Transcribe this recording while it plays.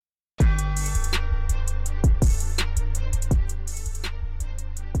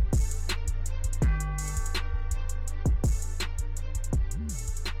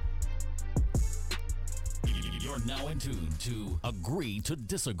tuned to Agree to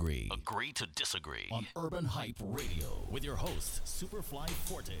Disagree. Agree to Disagree on Urban Hype Radio with your hosts Superfly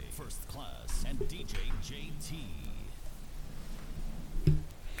Forte, First Class, and DJ JT.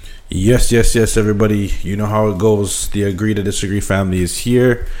 Yes, everybody. You know how it goes. The Agree to Disagree family is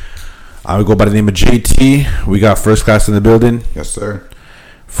here. I would go by the name of JT. We got First Class in the building. Yes, sir.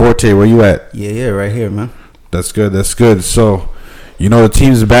 Forte, where you at? Yeah, right here, man. That's good. So, you know, the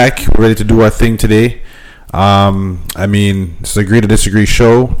team's back. We're ready to do our thing today. It's Agree to Disagree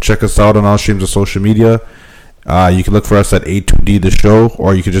show. Check us out on all streams of social media. You can look for us at A2D The Show,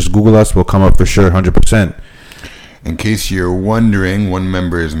 or you can just Google us. We'll come up for sure, 100%. In case you're wondering, one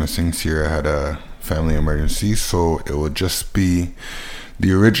member is missing. Sierra had a family emergency, so it will just be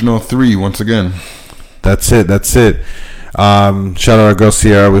the original three once again. That's it. Shout out our girl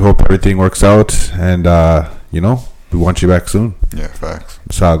Sierra. We hope everything works out, and we want you back soon. Yeah, facts.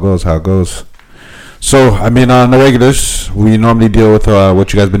 That's how it goes. So, on the regulars, we normally deal with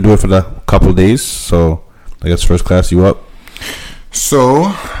what you guys been doing for the couple of days. So, I guess First Class, you up?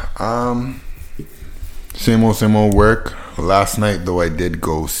 So, same old work. Last night, though, I did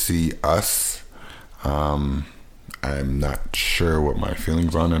go see Us. I'm not sure what my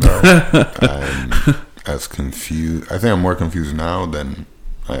feelings on it are. I'm as confused. I think I'm more confused now than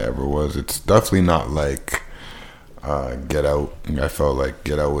I ever was. It's definitely not like Get Out. I felt like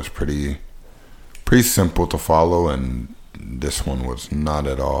Get Out was pretty simple to follow, and this one was not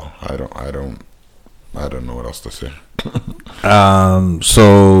at all. I don't know what else to say.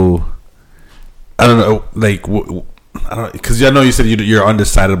 So I don't know, because I know you said you're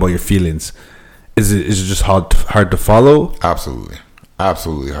undecided about your feelings. Is it just hard to follow?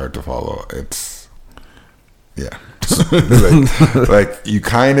 Absolutely hard to follow. It's like you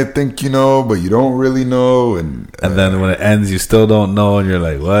kind of think you know, but you don't really know, and then when it ends, you still don't know, and you're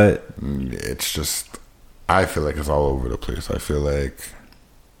like, what? It's just, I feel like it's all over the place. I feel like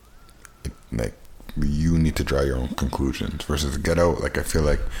you need to draw your own conclusions versus Get Out. Like, I feel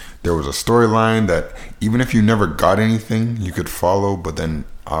like there was a storyline that even if you never got anything, you could follow, but then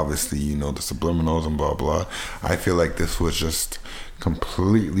obviously the subliminals and blah blah. I feel like this was just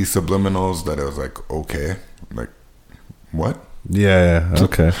completely subliminals that it was like, okay, like what? Yeah,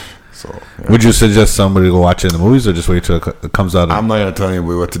 okay. So, yeah. Would you suggest somebody to go watch it in the movies, or just wait till it comes out? I'm not gonna tell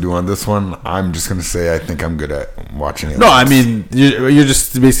anybody what to do on this one. I'm just gonna say I think I'm good at watching it. No, you're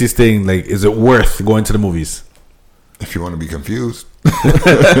just basically saying, like, is it worth going to the movies? If you want to be confused.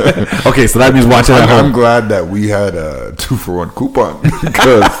 Okay, so that means watching it at home. I'm glad that we had a 2-for-1 coupon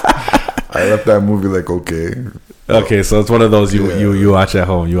because I left that movie like, okay, so it's one of those you watch at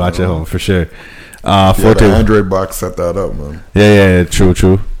home. You watch at home for sure. The Android box set that up, man. Yeah,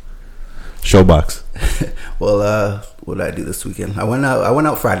 true. Showbox. Well, what did I do this weekend? I went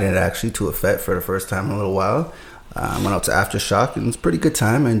out Friday night, actually, to a fete for the first time in a little while. Went out to Aftershock, and it's a pretty good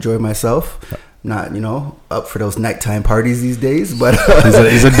time. I enjoyed myself. Not up for those nighttime parties these days, but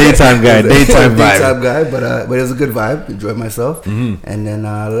he's a daytime guy. Daytime guy, but it was a good vibe. Enjoyed myself. Mm-hmm. And then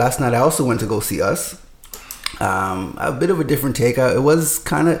last night I also went to go see Us. A bit of a different take.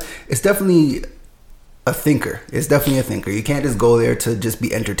 It's definitely a thinker. You can't just go there to just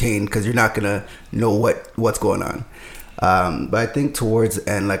be entertained, because you're not gonna know what's going on. But I think towards the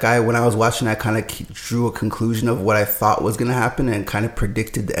end, when I was watching, I kind of drew a conclusion of what I thought was gonna happen and kind of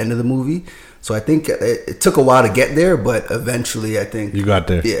predicted the end of the movie. So I think it took a while to get there, but eventually I think you got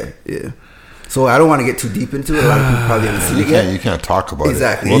there. Yeah. So I don't want to get too deep into it. A lot of people probably haven't seen it yet. You can't talk about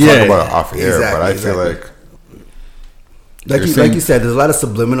exactly. it. We'll talk about it off air, but I feel like you said, there's a lot of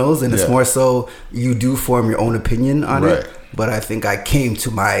subliminals, and it's more so you do form your own opinion on it. But I think I came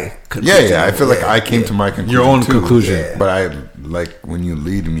to my conclusion. Yeah. I feel like I came to my conclusion. Your own too, conclusion. Yeah. But I like when you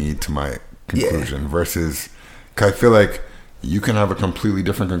lead me to my conclusion versus, cause I feel like you can have a completely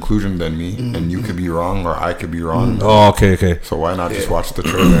different conclusion than me, and you could be wrong, or I could be wrong. Oh, okay. So why not just watch the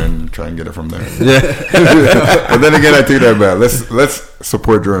trailer and try and get it from there? Yeah. But then again, I take that back. Let's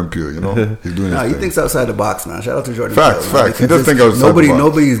support Jordan Peele. He's doing his thing. He thinks outside the box, man. Shout out to Jordan Peele. Facts. He does think outside the box.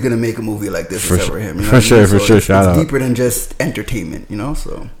 Nobody's gonna make a movie like this except for him. For sure. It's Shout out. deeper than just entertainment.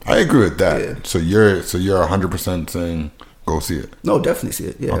 So I agree with that. Yeah. So you're 100% saying go see it. No, definitely see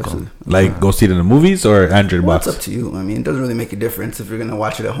it. Yeah, absolutely. Like, go see it in the movies or Android box? It's up to you. It doesn't really make a difference. If you're gonna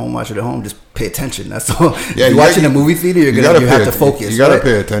watch it at home, watch it at home. Just pay attention. That's all. Yeah, if you're watching a movie theater, you have to focus. You gotta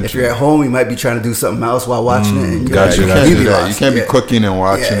pay attention. If you're at home, you might be trying to do something else while watching it. And you can't be cooking and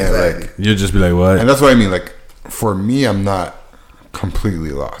watching it. Exactly. Like, you'll just be like, what? And that's what I mean. Like, for me, I'm not completely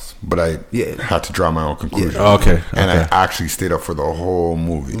lost, but I had to draw my own conclusion. Yeah. Okay. And I actually stayed up for the whole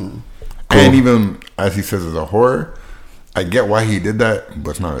movie. Cool. And even as he says, it's a horror. I get why he did that,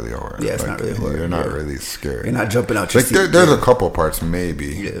 but it's not really horror. Yeah, it's not really horror. You're not Yeah. really scared. You're not jumping out your Like seat. there's a couple parts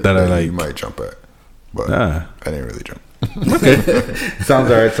maybe That I like. you might jump at, but Ah. I didn't really jump.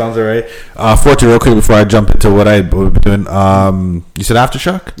 Sounds alright. Forty, real quick before I jump into what I've been doing. You said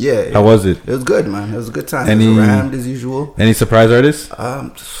Aftershock? Yeah. How was it? It was good, man. It was a good time. Any- It was rammed as usual. Any surprise artists?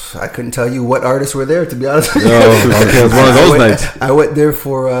 I couldn't tell you what artists were there, to be honest. Oh, okay, it was one of those nights. I went there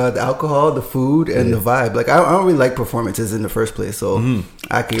for the alcohol, the food, and the vibe. Like I don't really like performances in the first place, so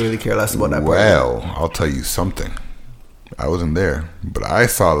I could really care less about that. part. Well, I'll tell you something. I wasn't there, but I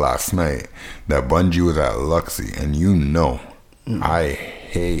saw last night that Bungie was at Luxy, and you know, I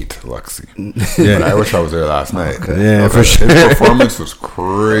hate Luxy. Yeah. But I wish I was there last night. Yeah, for sure. His performance was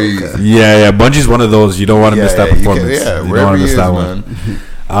crazy. Yeah. Bungie's one of those you don't want to miss that you can- performance. yeah, you don't wherever want to he miss is, that one.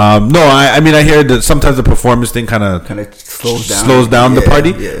 man. No, I mean I hear that sometimes the performance thing kind of slows down the Yeah,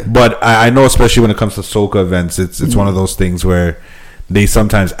 party. yeah. But I know especially when it comes to soca events, it's one of those things where they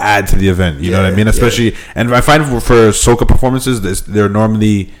sometimes add to the event. You know what I Yeah, mean? Especially, and I find for soca performances, they're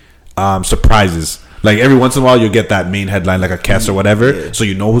normally surprises. Like every once in a while, you'll get that main headline, like a Kess or whatever, Yeah. so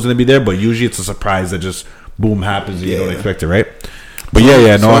you know who's going to be there. But usually, it's a surprise that just boom happens and you Yeah. don't expect it, right? But yeah.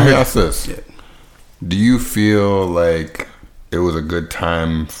 No, So I let me heard. ask this: do you feel like it was a good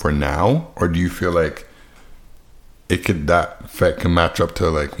time for now, or do you feel like that effect can match up to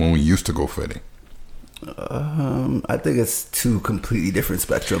like when we used to go fitting? I think it's two completely different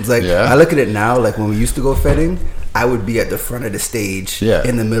spectrums. Like Yeah. I look at it now, like when we used to go fetting, I would be at the front of the stage, Yeah.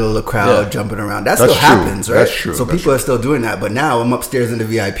 in the middle of the crowd, Yeah. jumping around. That That's still true. happens, right? That's true. So That's people are still doing that. But now I'm upstairs in the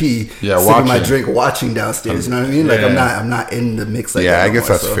VIP, Yeah, sipping my watching. drink, watching downstairs. You know what I mean? Like Yeah. I'm not in the mix. Like Yeah, that I no guess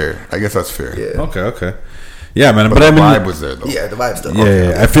more, that's so, fair. I guess that's fair. Yeah. Okay. Yeah, man. But, But the I mean, vibe was there though. Yeah, the vibe's still.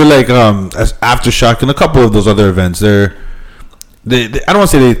 Yeah, I feel like as Aftershock and a couple of those other events, they I don't want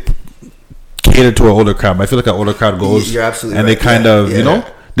to say they cater to an older crowd, but I feel like an older crowd goes, You're absolutely and right. they kind Yeah, of, yeah. you know,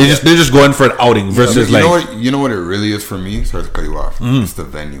 they're just going for an outing versus you like, know what it really is for me. Sorry to cut you off. It's the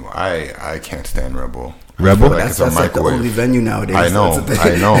venue. I can't stand Rebel. I Rebel? feel like That's, it's a that's like the microwave. only venue nowadays. I know, That's the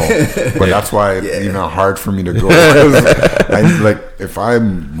thing. I know, but that's why it's Yeah. even hard for me to go. 'Cause like if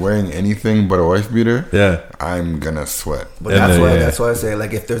I'm wearing anything but a wife beater, Yeah. I'm gonna sweat. But And that's why I say,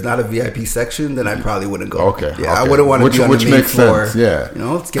 like, if there's not a VIP section, then I probably wouldn't go. Okay, Yeah, I okay. wouldn't want to be on Which the main makes floor. sense, yeah. You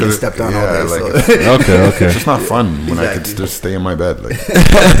know, it's getting 'Cause stepped on yeah, all day. like, So. okay, It's just not fun when I could Exactly. just stay in my bed. Like,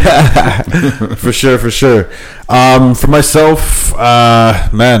 for sure. For myself,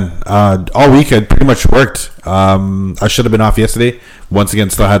 man, all week I pretty much worked. I should have been off yesterday. Once again,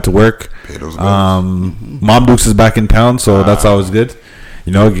 still had to work. pay those bills. Mom Dukes is back in town, so that's always good.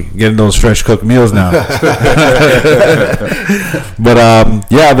 You know, getting those fresh cooked meals now. But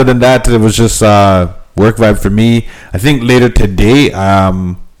yeah, other than that, it was just work vibe for me. I think later today,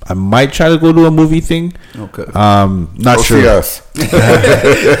 I might try to go to a movie thing. Okay. Not Go sure. see us.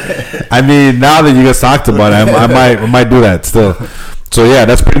 I mean, now that you guys talked about it, I might do that still. So yeah,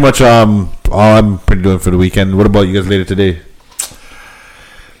 that's pretty much all I'm pretty doing for the weekend. What about you guys later today?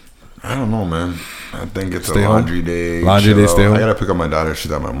 I don't know, man. I think it's Stay a home? laundry day. Laundry day, chill stay out. home? I gotta pick up my daughter.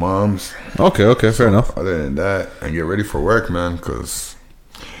 She's at my mom's. Okay, fair enough. Other than that, and get ready for work, man, because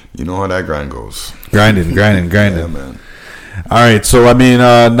you know how that grind goes. Grinding. Yeah, man. All right, so I mean,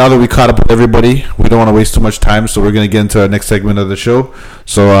 now that we caught up with everybody, we don't want to waste too much time, so we're gonna get into our next segment of the show.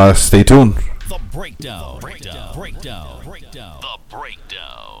 So stay tuned. The breakdown. The breakdown.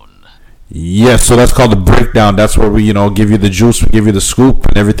 Yes, so that's called the breakdown. That's where we, give you the juice, we give you the scoop,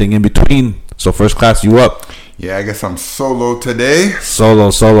 and everything in between. So first class, you up? Yeah, I guess I'm solo today. Solo,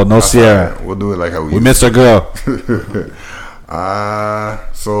 no Sierra. We'll do it like how we We missed our girl.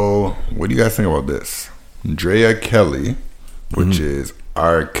 So what do you guys think about this? Drea Kelly, which is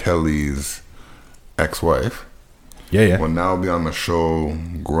R. Kelly's ex-wife, Yeah. will now be on the show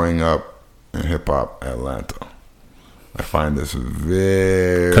Growing Up in Hip Hop Atlanta. I find this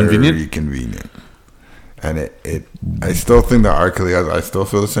very convenient. And I still think that R. Kelly I still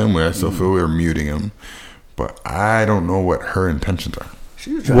feel the same way. I still feel we're muting him. But I don't know what her intentions are.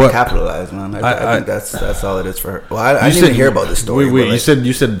 She was trying to capitalize, man. I think that's all it is for her. Well, I didn't even hear about this story. Wait, but, like,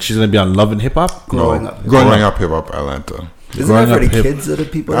 you said she's gonna be on Love and Hip Hop? Growing Up. Growing Up Hip Hop Atlanta. Isn't Growing that for Up the Hip- kids of the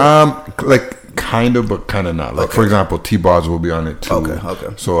people? Like kind of, but kind of not. Like for example, T-Boz will be on it too.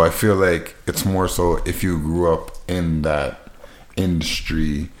 Okay. So I feel like it's more so if you grew up in that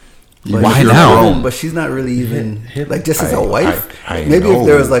industry. But Why she's now? not even- But she's not really even like just as a wife. I Maybe know. if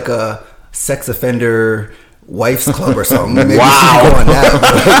there was like a sex offender wives club or something. Maybe Wow. she could go on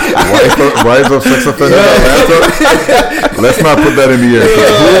that. Wives of sex offenders Atlanta. Let's not put that in the air.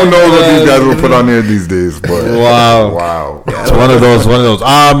 'Cause who knows what these guys will put on there these days? But Wow. wow. It's one of those.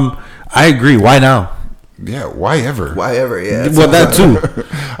 I agree. Why now? Yeah, why ever? Why ever? Yeah. Well, that too.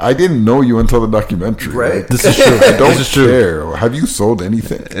 I didn't know you until the documentary. Right. Like, This is true. I don't This is true. care. Have you sold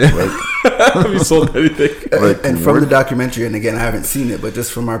anything? Like, Have you sold anything? like, And from what- the documentary, and again, I haven't seen it, but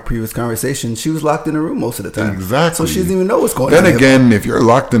just from our previous conversation, she was locked in a room most of the time. Exactly. So she doesn't even know what's going Then on. again, if you're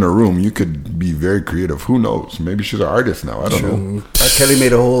locked in a room, you could be very creative. Who knows? Maybe she's an artist now. I don't know. Kelly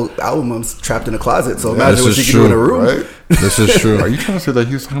made a whole album of Trapped in a Closet, so this imagine what is she can do in a true, room. Right? This is true. Are you trying to say that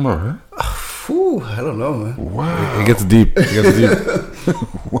he was talking about her? Whew, I don't know, man. Wow. It gets deep. It gets deep.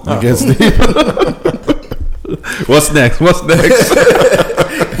 It gets deep. What's next? What's next?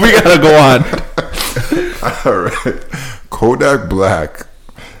 We gotta go on. All right. Kodak Black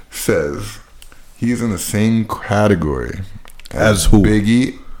says he's in the same category As who?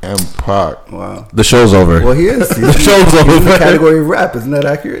 Biggie and Pac. Wow. The show's over. Well, he is. The show's He's in the over. category of rap. Isn't that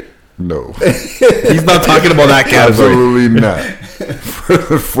accurate? No, He's not talking about that category. absolutely not.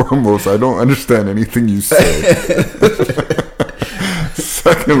 First and foremost, I don't understand anything you say.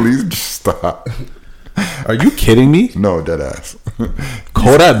 Secondly, just stop. Are you kidding me? No, dead ass.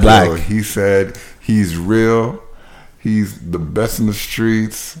 Kodak Black. Yo, he said he's real. He's the best in the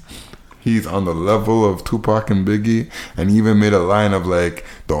streets. He's on the level of Tupac and Biggie, and he even made a line of like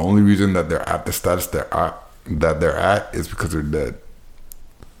the only reason that they're at the status they're at is because they're dead.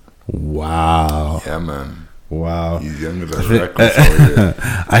 Wow. Yeah, man. Wow. He's young as a reckless over here.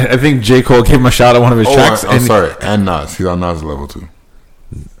 I think J. Cole gave him a shot at one of his tracks. I'm sorry, and Nas. He's on Nas level too.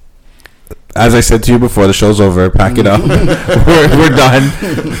 As I said to you before, the show's over. Pack it up. we're done.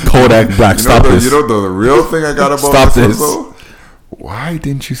 Kodak Black. Stop this. You know the real thing I got about Stop this. this. Though? Why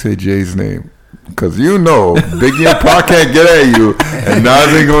didn't you say Jay's name? Because you know Biggie and Pac can't get at you, and Nas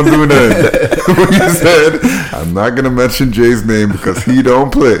ain't gonna do nothing. When you said, I'm not gonna mention Jay's name because he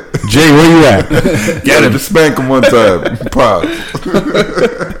don't play. Jay, where you at? Get him. Just spank him one time. Pop.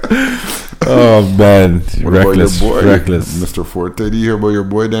 Oh man, What reckless, about your boy, reckless. Mr. Forte? Did you hear about your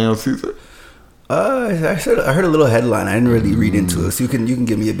boy Daniel Caesar? I heard a little headline. I didn't really read into it, so you can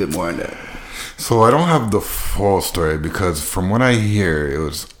give me a bit more on that. So I don't have the full story because from what I hear, it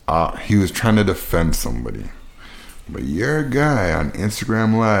was he was trying to defend somebody. But your guy on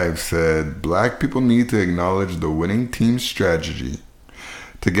Instagram Live said black people need to acknowledge the winning team's strategy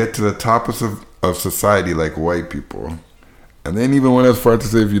to get to the top of society like white people. And then even went as far to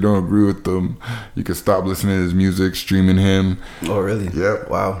say if you don't agree with them, you can stop listening to his music, streaming him. Oh, really? Yep.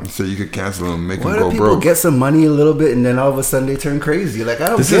 Wow. So you could cancel him, make Why him do go people broke. get some money a little bit and then all of a sudden they turn crazy? Like, I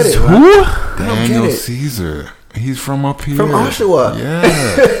don't This get is it. who? man. I don't Daniel get it. Caesar. He's from up here. From Oshawa. Yeah.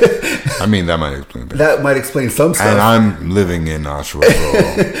 I mean, that might explain that. That might explain some stuff. And I'm living in Oshawa,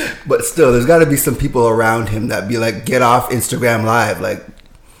 so But still, there's got to be some people around him that be like, get off Instagram Live. Like,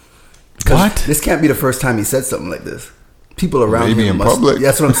 'cause What? This can't be the first time he said something like this. People around Maybe him in must, public.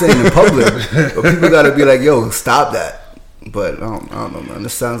 That's what I'm saying, in public. But people got to be like, yo, stop that. But I don't know, man.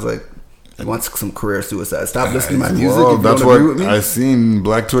 This sounds like he wants some career suicide. Stop listening to my music Well, if you that's don't agree with what me. I seen.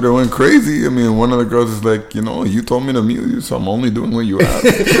 Black Twitter went crazy. I mean, one of the girls is like, you told me to mute you, so I'm only doing what you asked.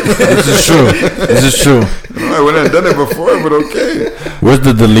 This is true. This is true. I wouldn't have done it before, but okay. Where's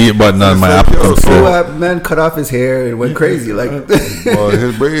the delete button on It's my like, Apple yo, computer? So man cut off his hair and went crazy. Like Well,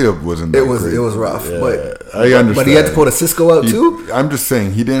 his braid up wasn't. That it was crazy. rough. But I understand. But he had to pull a Cisco out too. I'm just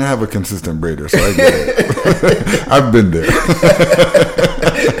saying he didn't have a consistent braider, so I get it. I've been there.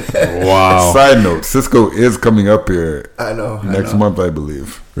 Wow. Side note: Cisco is coming up here I know. next month, I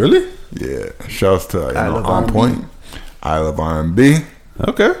believe. Really? Yeah. Shouts to I Love On R&B. Point, I Love R&B,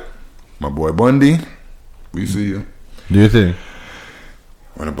 Okay. my boy Bundy. We see you. Do you think?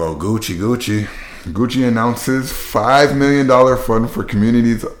 What about Gucci? Gucci announces $5 million fund for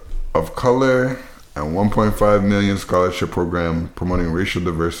communities of color and $1.5 million scholarship program promoting racial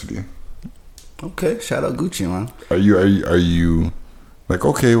diversity. Okay, shout out Gucci, man. Are you like,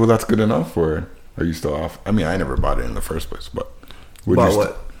 okay, well that's good enough, or are you still off? I mean, I never bought it in the first place, but would Bought you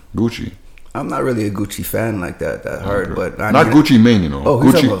what? Gucci. I'm not really a Gucci fan like that hard, but I Not mean, Gucci Mane, Oh,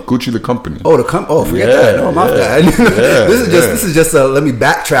 who's talking Gucci, about? Gucci the company. Forget Yeah, that. No, my bad. yeah, This is just let me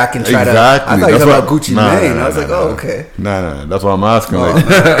backtrack and try to. I thought you were talking about Gucci Mane. I was like, oh, okay. Nah, that's what I'm asking. Like,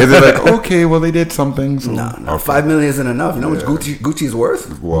 is it like, okay, well they did something? So, No, okay. 5 million isn't enough. You know what Gucci's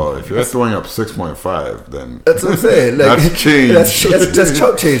worth? Well, if you're throwing up 6.5, then That's what I'm saying. Like, That's change. That's just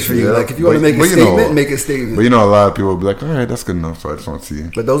chump change for you. Yeah. Like if you want to But- make a but you know- statement, make a statement. But you know, a lot of people will be like, all right, that's good enough. So I just want to see.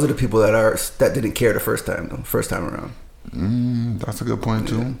 But those are the people that didn't care the first time around. That's a good point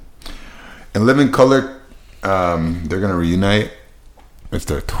too. And Living Color, they're gonna reunite. It's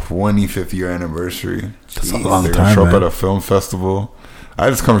their 25th year anniversary. That's a long They're time, gonna show up man. at a film festival. I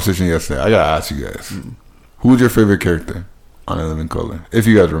had this conversation yesterday. I gotta ask you guys, who's your favorite character on A Living Color, if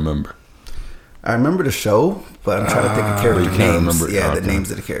you guys remember? I remember the show, but I'm trying to think of character you can't names. remember- Yeah, the okay.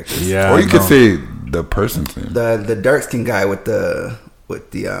 names of the characters. Yeah. Or you I could know. say the person's name. The dark skin guy with the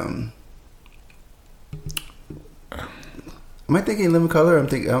Am I thinking Living Color? I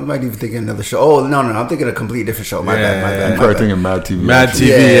might even thinking another show. Oh no, I'm thinking a completely different show. My bad. I'm My probably bad. thinking Mad TV. Mad actually.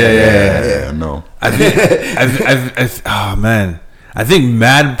 TV. Yeah. No. I think. Oh man, I think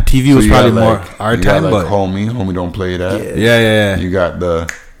Mad TV was you got, probably more like, our you got, time, like, but Homie don't play that. yeah. You got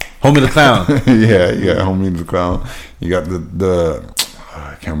the Homie the Clown. yeah, Homie the Clown. You got the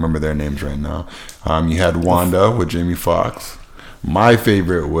I can't remember their names right now. You had Wanda with Jamie Foxx. My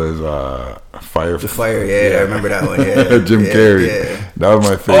favorite was Fire. The Fire. Yeah, I remember that one. Yeah, Jim yeah, Carrey. Yeah. That was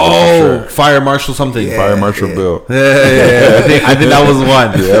my favorite. Oh, for sure. Fire Marshal something. Yeah. Fire Marshal Bill. Yeah. I think that was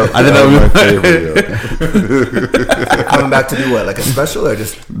one. Yeah, I think that was my that favorite. They're coming back to do what, like a special or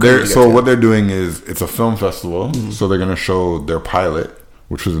just? So what they're doing is it's a film festival. So they're gonna show their pilot,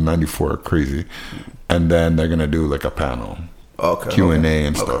 which was in '94, crazy, and then they're gonna do like a panel, Q&A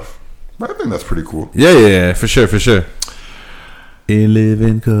and stuff. But I think that's pretty cool. Yeah, for sure. In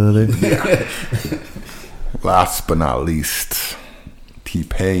living color. Last but not least,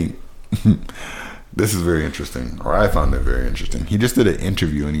 T-Pain. This is very interesting, or I found it very interesting. He just did an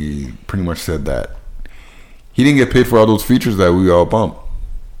interview and he pretty much said that he didn't get paid for all those features that we all bump.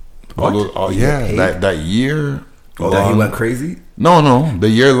 What? That year. That he went crazy. No, the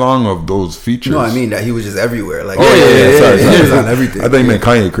year long of those features. No, I mean that he was just everywhere. Like, Sorry. he was on everything. I thought you meant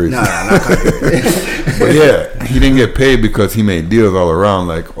Kanye crazy. No, not Kanye. But yeah, he didn't get paid because he made deals all around.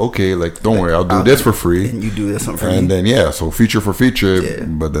 Like, okay, like don't worry, I'll do this for free, And you do this something for and me. then so feature for feature. Yeah.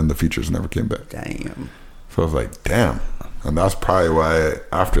 But then the features never came back. Damn. So I was like, damn, and that's probably why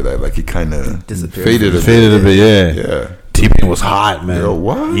after that, like he kind of Disappeared. faded a Faded a bit. bit, yeah. Yeah. T-Pain was hot, man. Yo,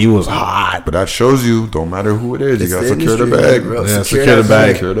 what? He was hot. But that shows you, don't matter who it is, you It's gotta the secure the industry, bag. bro. Yeah, Secure secure the that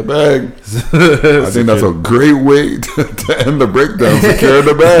bag. Secure the bag. I think that's a great way to end the breakdown. Secure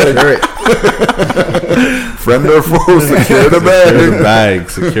the bag. Friend or foe, secure the bag.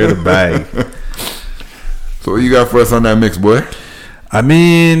 Secure the bag. So what you got for us on that mix, boy? I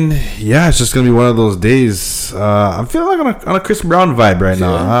mean, yeah, it's just gonna be one of those days. I'm feeling like on a Chris Brown vibe right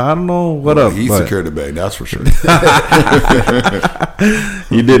now. I don't know what up. He but secured the bag, that's for sure.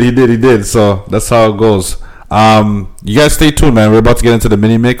 He did. So that's how it goes. You guys stay tuned, man. We're about to get into the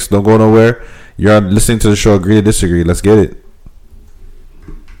mini mix. Don't go nowhere. You're listening to the show Agree to Disagree. Let's get it.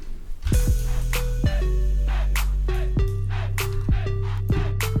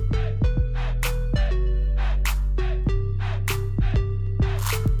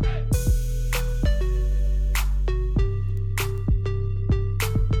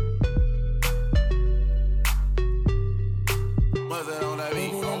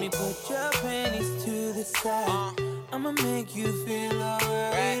 Baby, let me put your panties to the side. I'ma make you feel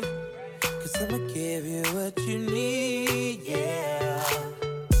alright. Cause I'ma give you what you need, yeah.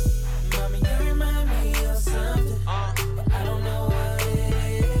 Mommy, you remind me of something, but I don't know what it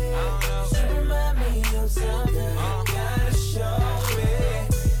is. You remind me of something, you gotta show me.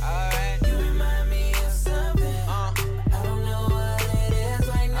 You remind me of something, I don't know what it is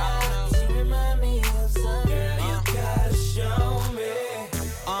right now. You remind me of something, you gotta show me.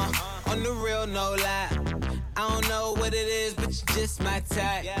 On the real, no lie. I don't know what it is, but you just my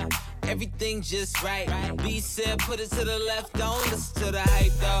type. Everything just right. B said, put it to the left, don't listen to the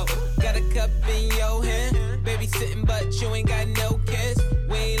hype though. Got a cup in your hand, baby sitting, but you ain't got no kiss.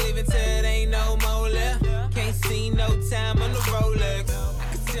 We ain't leaving till it ain't no more left. Can't see no time on the Rolex. I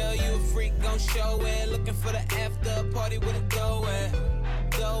can tell you a freak gon' show it. Looking for the after party with a dough at.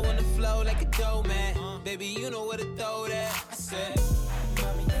 Dough on the flow like a dough man. Baby, you know where to throw that. I said,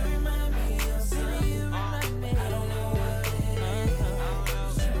 Mommy, you remind me of something. You remind me. I don't know what it is.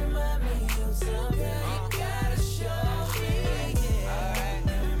 You remind me of something. You gotta show me.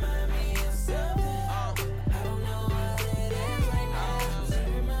 You remind me of something. I don't know what it is right now. You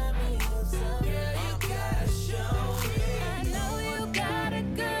remind me of something. You gotta show me. I know you got a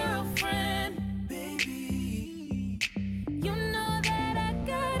girlfriend, baby. You know that I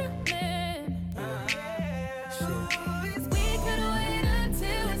got a man. We could wait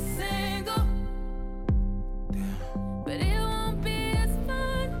until we're single, but it won't be as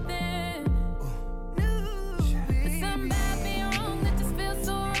fun then. There's something about being wrong that just feels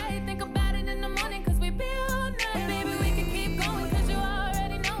so right. Think about it in the morning, cause we be all night. Maybe we can keep going, cause you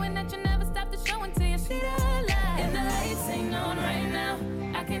already knowing that you never stop the show until you see the light. And the lights ain't on right now.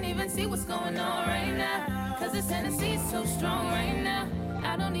 I can't even see what's going on right now, cause this Tennessee's so strong right now.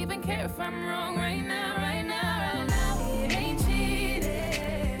 I don't even care if I'm wrong right now, right now, right now. It ain't cheating.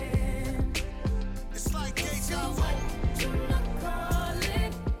 It's like deja vu. Do not call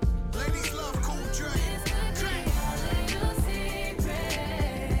it. Ladies love cool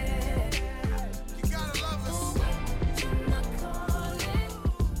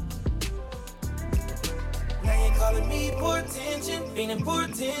me, poor attention, feeling poor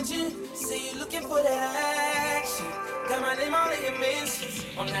attention. See you looking for that action. Got my name all in your mentions.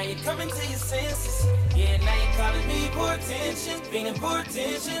 Oh, now you're coming to your senses. Yeah, now you're calling me, poor attention, feeling poor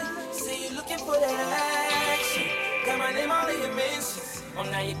attention. See you looking for that action. Got my name all in your mentions. Oh,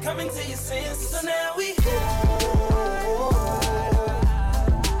 now you're coming to your senses. So now we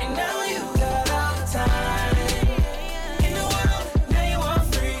and now you got all the time in the world. Now you are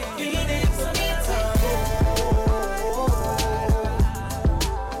free. Feeling for me time.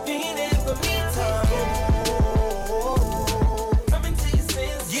 Feeling for me time. Coming to your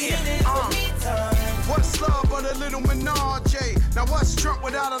senses. Feeling for me time. What's love but a little menage? Now what's Trump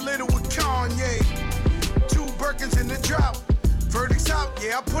without a little with Kanye? 2 Birkins in the drought. Verdict's out,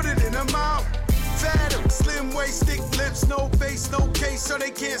 yeah, I put it in her mouth. Fat, slim waist, thick lips, no face, no case, so they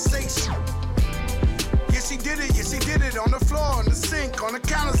can't say shit. Yeah, she did it on the floor, on the sink, on the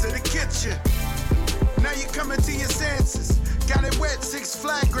counters of the kitchen. Now you coming to your senses. Got it wet, 6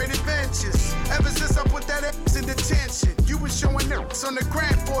 Flag, great adventures. Ever since I put that ass in detention, you been showing ass on the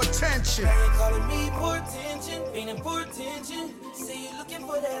gram for attention. Now you calling me poor attention, feeling poor attention. See you looking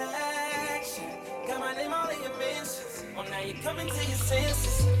for that action. Got my name all in your mentions. Oh, now you're coming to your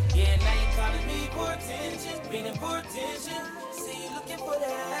senses. Yeah, now you're calling me poor attention, feeling poor attention. See you looking for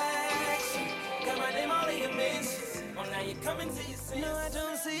that action. Got my name all in your mentions. Oh, now you're coming to your senses. No, I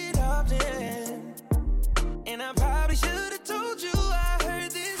don't see it often, and I probably should've told you I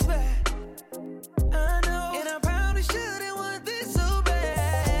heard this bad. I know, and I probably shouldn't want this so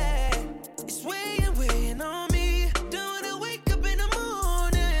bad. It's weighing on me. Don't wanna wake up in the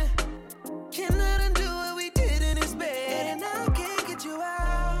morning. Cannot undo what we did in this bed. And I can't get you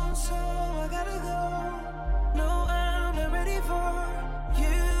out, so I gotta go. No, I'm not ready for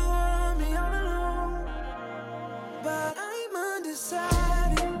you. Want me all alone, but I'm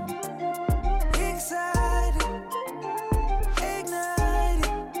undecided, excited, ignited.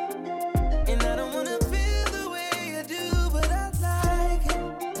 And I don't wanna feel the way I do, but I like it.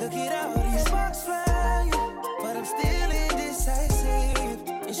 Look at all these sparks flying, but I'm still indecisive.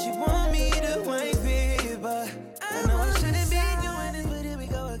 And she want me to wipe it, but I know I shouldn't be doing this, but here we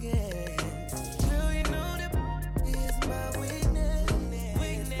go again. Girl, you know that is my weakness.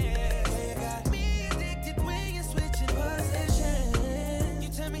 You got me addicted when you're switching positions. You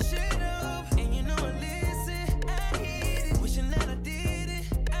tell me shut up, and you know I listen. I hate it, wishing that I did it.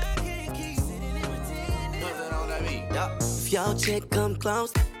 I can't keep sitting and pretending. If your chick come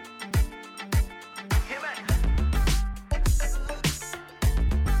close,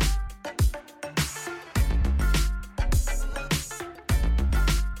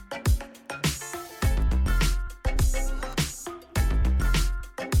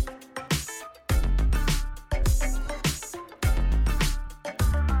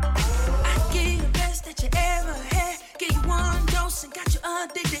 I give you the best that you ever had. Give you one dose and got you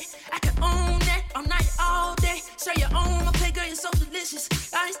addicted. I can own that all night, all day. So you own my play, girl, you're so delicious.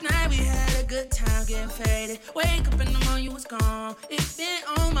 Last night we had a good time getting faded. Wake up in the morning, you was gone. It's been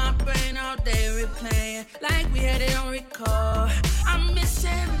on my brain all day, replaying like we had it on record. I miss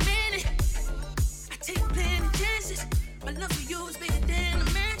every minute. I take plenty chances. My love for you is bigger than a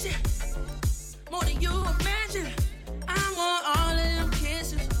mansion, more than you imagine. I want all of them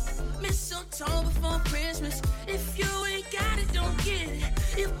kisses, mistletoe before Christmas. If you ain't got it, don't get it.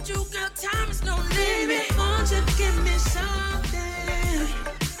 If you got time, it's no limit. Won't you give me something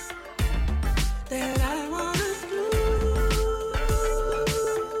that I wanna do?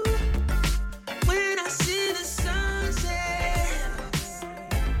 When I see the sunset,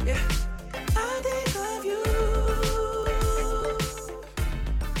 yeah, I think of you.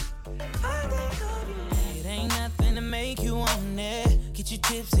 I think of you. It ain't nothing to make you want it. Get you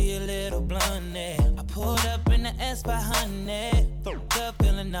tipsy, a little blunt it. I pulled up in the S by honey. Fucked up,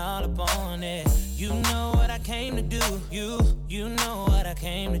 feeling all up on it. You know what I came to do. You know what I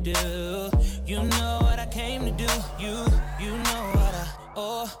came to do. You know what I came to do. You know what I,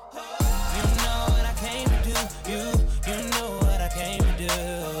 oh. You know what I came to do. You know what I came to do.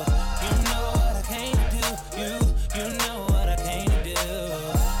 You know what I came to do. You know what I came to do.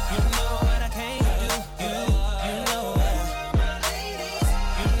 You know what I came to do.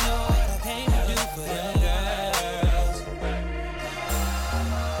 You know what I came to do for them girls.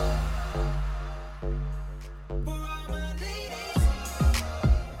 For all my ladies.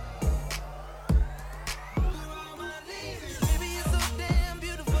 For all my ladies. Baby, it's so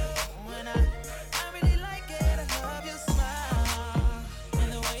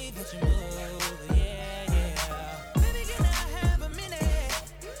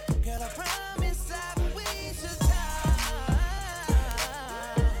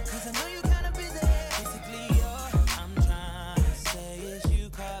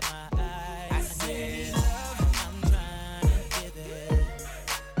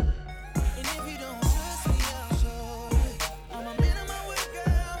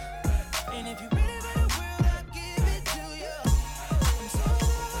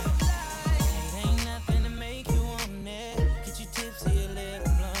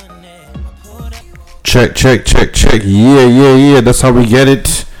Check. Yeah. That's how we get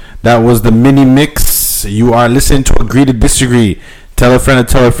it. That was the mini mix. You are listening to Agree to Disagree. Tell a friend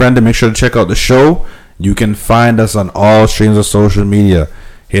to make sure to check out the show. You can find us on all streams of social media.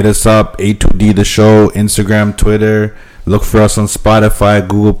 Hit us up, A2D the show, Instagram, Twitter. Look for us on Spotify,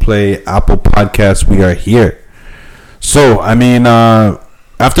 Google Play, Apple Podcasts. We are here. So, I mean,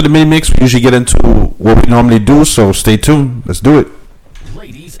 after the mini mix, we usually get into what we normally do. So stay tuned. Let's do it.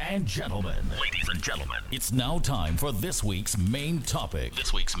 Ladies and gentlemen, it's now time for this week's main topic.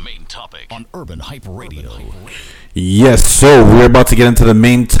 On Urban Hype Radio. Yes, so we're about to get into the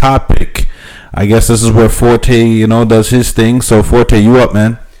main topic. I guess this is where Forte, does his thing. So Forte, you up,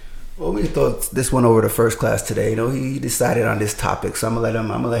 man? Well, we thought this one over to First Class today. He decided on this topic, so I'm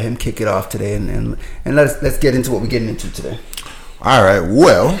gonna let him kick it off today, and let's get into what we're getting into today. All right.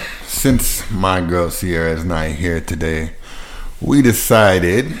 Well, since my girl Sierra is not here today, we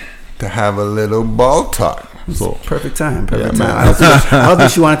decided to have a little ball talk. So Perfect time. Yeah, time. man. I don't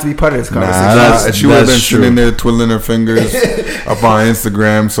think she wanted to be part of this conversation. She would have been sitting there twiddling her fingers up on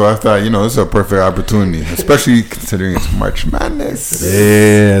Instagram. So I thought, this is a perfect opportunity, especially considering it's March Madness.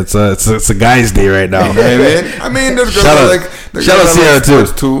 Yeah, it's a guy's day right now. I mean, there's girls shout out Sierra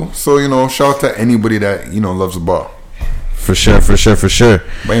too. So shout out to anybody that loves the ball. For sure.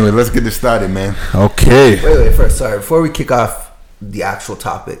 But anyway, let's get this started, man. Okay. Wait, first, sorry. Before we kick off the actual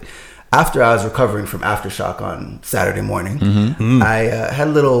topic, after I was recovering from Aftershock on Saturday morning, I had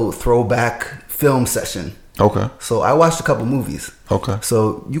a little throwback film session. Okay. So I watched a couple movies. Okay.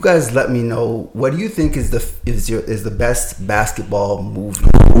 So you guys let me know, what do you think is the best basketball movie?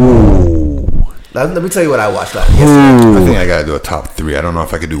 Ooh. Let me tell you what I watched yesterday. I think I gotta do a top 3. I don't know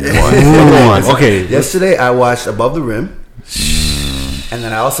if I could do one. Okay. Yesterday I watched Above the Rim, and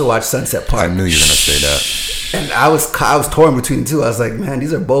then I also watched Sunset Park. I knew you were gonna say that. And I was torn between the two. I was like, man,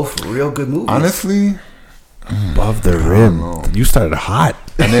 these are both real good movies. Honestly, Above the Rim. You started hot.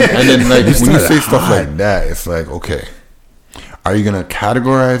 And then like when you say stuff like that, it's like, okay, are you gonna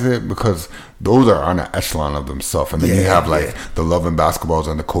categorize it? Because those are on an echelon of themselves, and then you have like the Love and Basketballs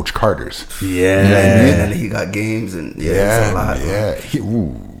and the Coach Carters. Yeah. You know what I mean? And then he got games, and it's a lot.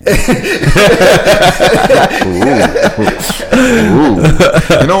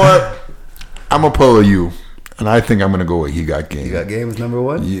 You know what? I'm gonna pull you, and I think I'm gonna go with He Got Game. He Got Game is number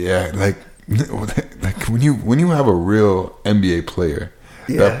 1. Yeah, like when you have a real NBA player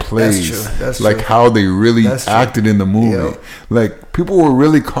that plays that's like true. how they really That's acted in the movie. Yep. Like people were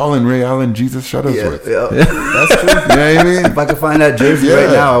really calling Ray Allen Jesus Shuttlesworth. Yeah, that's true. You know what I mean? If I could find that jersey right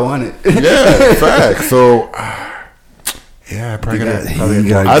now, I want it. Yeah, facts. So yeah, probably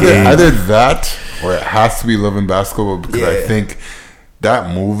either that or it has to be Love and Basketball, because I think that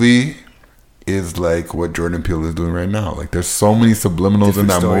movie is like what Jordan Peele is doing right now. Like there's so many subliminals in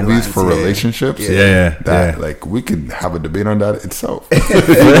that movies for relationships. Yeah. Like we could have a debate on that itself. You know what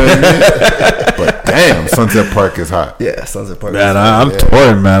I mean? But damn, Sunset Park is hot. Yeah, Sunset Park. Man, I'm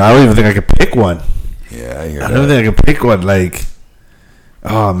torn, man. I don't even think I could pick one. Yeah, I don't think I could pick one. Like,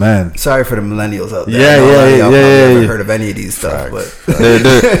 oh man. Sorry for the millennials out there. Yeah. Haven't heard of any of these stuff, but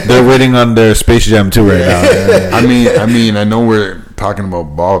they're waiting on their Space Jam 2 right now. I mean, I know we're talking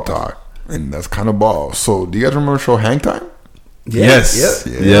about ball talk, and that's kind of ball. So, do you guys remember the show Hang Time? Yes. Yes.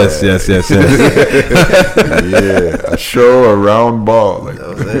 Yeah, a show around ball. Like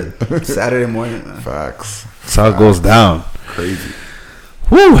that was it. Saturday morning, man. Facts. That's how it goes down. Crazy.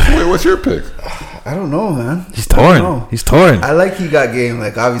 Woo. Wait, what's your pick? I don't know, man. He's torn. I like He Got Game.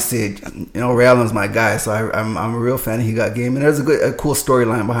 Like obviously, Ray Allen's my guy, so I'm a real fan of He Got Game, and there's a cool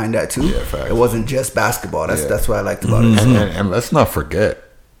storyline behind that too. Yeah, facts. It wasn't just basketball. That's what I liked about it. And let's not forget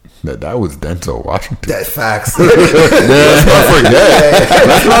that was Denzel Washington. That's facts. Let's not forget.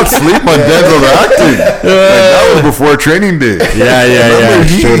 Let's not sleep on Denzel's acting. Like, that was before Training Day. Yeah.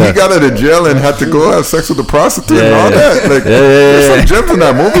 He got out of jail and had to go have sex with a prostitute and all that. Like, there's some gems in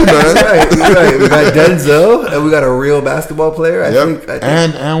that movie, man. Right. We got Denzel, and we got a real basketball player. I think.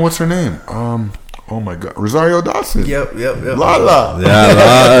 And what's her name? Oh my God, Rosario Dawson. Yep. Lala.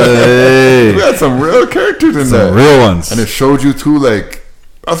 Yeah, We had some real characters in there. Some real ones. And it showed you too, like,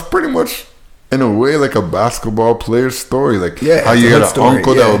 that's pretty much in a way like a basketball player's story. Like how you got an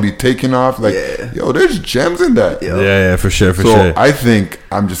uncle that will be taking off. Like, yo, there's gems in that. Yeah, for sure. So I think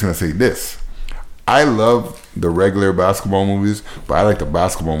I'm just gonna say this. I love the regular basketball movies, but I like the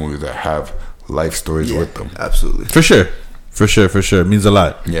basketball movies that have life stories with them. Absolutely. For sure. It means a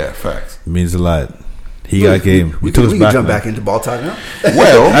lot. Yeah, facts. It means a lot. He got game. We can jump back into ball talk now.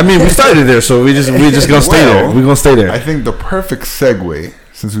 Well, I mean, we started there, so we just gonna stay there. We're gonna stay there. I think the perfect segue,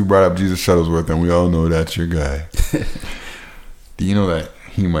 since we brought up Jesus Shuttlesworth, and we all know that's your guy. Do you know that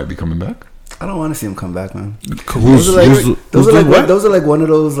he might be coming back? I don't want to see him come back, man. Who's doing what? Those are like one of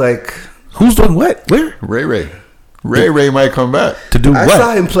those like. Who's doing what? Where? Ray might come back To do I what?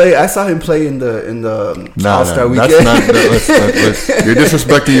 saw him play in the All-Star Weekend. You're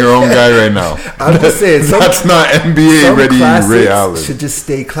disrespecting your own guy right now. I'm just saying That's not NBA ready Ray Allen. Should just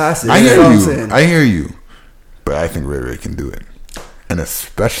stay classic. I That's hear all I'm you. saying. I hear you. But I think Ray can do it. And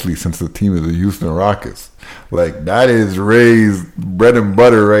especially since the team is the Houston Rockets. Like, that is Ray's bread and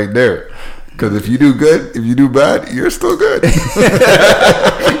butter right there. Because if you do good, if you do bad, you're still good.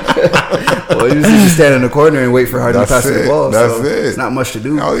 Well, you just need to stand in the corner and wait for Harden to pass the ball. That's so it. It's not much to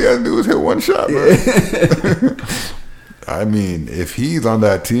do. All you gotta do is hit one shot, bro. I mean, if he's on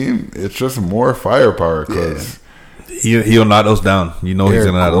that team, it's just more firepower. Because He'll knock those down. You know he's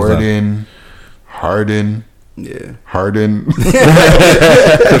gonna knock those down. Harden. Yeah. Harden.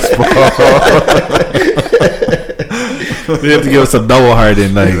 We have to give us a double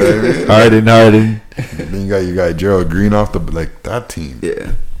Harden, like Harden. Then you got your guy Gerald Green off the like that team.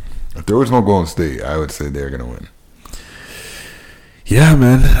 Yeah. If there was no Golden State, I would say they're gonna win. Yeah,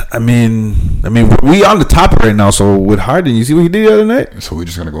 man. I mean, we on the top right now. So with Harden, you see what he did the other night? So we're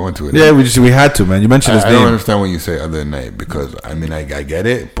just gonna go into it. Yeah, we had to, man. You mentioned his I name. don't understand when you say other night because I mean I get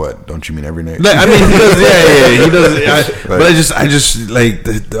it, but don't you mean every night? Like, I mean, he does. Yeah, he does. But I just like,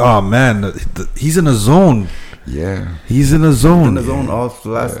 oh man, he's in a zone. Yeah, He's in a zone. In the zone all the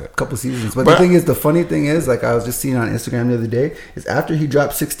last couple seasons. But the thing is, the funny thing is, like I was just seeing on Instagram the other day, is after he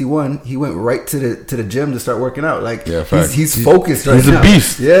dropped 61, he went right to the gym to start working out. Like he's focused right now. He's a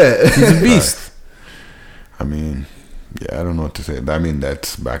beast. Yeah, He's a beast. I mean, yeah, I don't know what to say. I mean,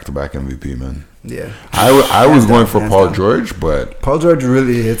 that's back-to-back MVP, man. Yeah, I was going for Paul George, but Paul George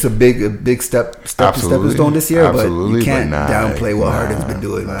really, it's a big stepping stone this year. But you can't downplay what Harden's been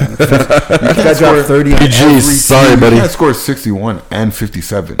doing, man. He got dropped 30 on every sorry, he buddy. can't score 61 and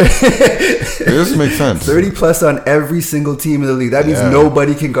 57. It doesn't make sense. 30 plus on every single team in the league. That means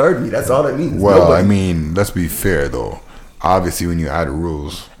nobody can guard me. That's all it means. Well, nobody. I mean, let's be fair though. Obviously, when you add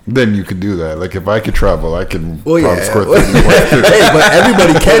rules, then you could do that. Like if I could travel, I could probably score 30 points. Hey, but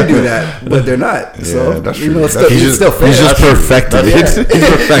everybody can do that, but they're not. Yeah, So that's you true. know, it's still fair. He's just perfected it. He's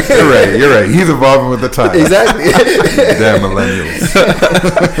perfected. You're right. He's evolving with the time. Exactly. Damn millennials.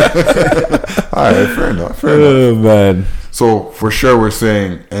 All right, fair enough. Oh man. So for sure, we're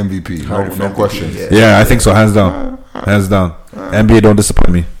saying MVP. No questions. Yeah, I think so. Hands down. Hands down. NBA don't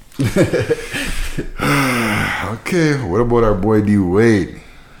disappoint me. Okay, what about our boy D Wade?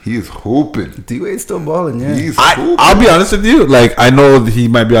 He is hooping. D-Wade's still balling, yeah. He's hooping. I'll be honest with you. Like, I know that he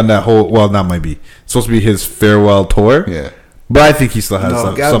might be on that whole. Well, not might be. It's supposed to be his farewell tour. Yeah. But I think he still has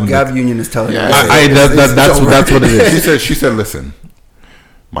No, some. Gab Union is telling Yeah. you. That's what it is. She said, listen,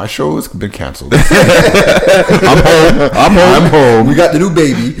 my show has been canceled. I'm home. We got the new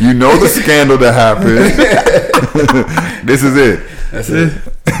baby. You know the scandal that happened. This is it. That's it.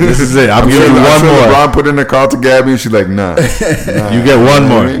 This is it. I'm I'm giving you one more. LeBron put in a call to Gabby and she's like, nah. You get one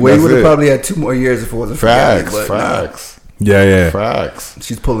more. Wade would have probably had 2 more years if it wasn't for Gabby, but Facts. Yeah. Facts.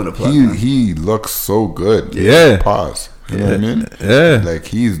 she's pulling the plug. man. He looks so good. Yeah. Pause. You know what I mean? Yeah. Like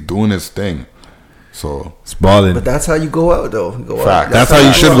he's doing his thing. So It's balling. But that's how you go out, though. You go out. Fact. That's how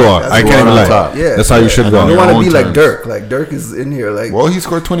you should go out. That's I how can't you even go lie. out. Yeah. That's how you should And go on You your out. don't want own to be like terms. Dirk. Like Dirk is in here. Like well, he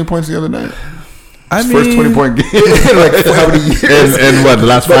scored 20 points the other night. I His first 20-point game. like for how many years? in what, the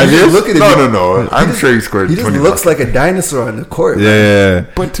last But 5 you years? Look at him. No. I'm sure he scored He just 20 looks like a dinosaur on the court. man.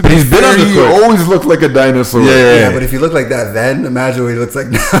 Yeah. But to he's be been fair, on the he court. always looked like a dinosaur. Yeah, but if you look like that then, imagine what he looks like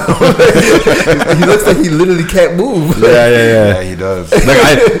now. He looks like he literally can't move. Yeah. he does.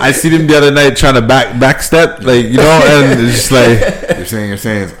 Like I seen him the other night trying to back step, like, you know, and it's just like, You're saying it's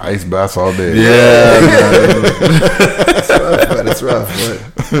ice baths all day. yeah. It's rough, but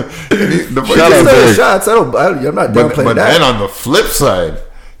The Shout out Just Dirk. shots. I'm not downplaying but that. then on the flip side,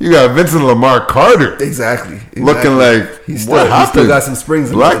 you got Vincent Lamar Carter Exactly. looking like He's what still happened? got some springs.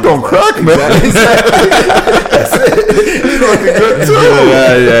 in Black him. don't crack, man. Exactly. That's it. He's looking good too.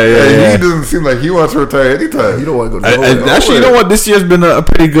 Yeah. And he doesn't seem like he wants to retire anytime. You don't want to go nowhere. Actually, you know what? This year's been a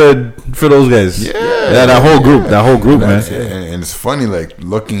pretty good for those guys. Yeah, that whole group, man. And it's funny, like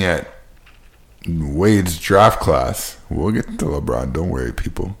looking at Wade's draft class. We'll get to LeBron. Don't worry,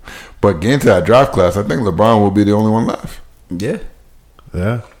 people. But getting to that draft class, I think LeBron will be the only one left. Yeah.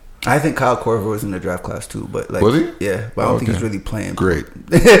 Yeah. I think Kyle Korver was in the draft class too, but like, Was he? Yeah, but I don't think Okay. he's really playing. Great.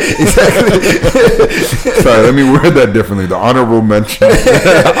 Exactly. Sorry, let me word that differently. The honorable mention.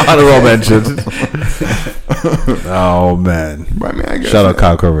 Honorable mention. Oh man! I mean, I guess Shout out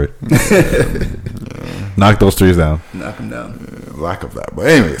Kyle Korver. Knock those threes down. Knock him down. lack of that. But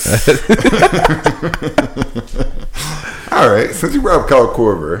anyways. All right. Since you brought up Kyle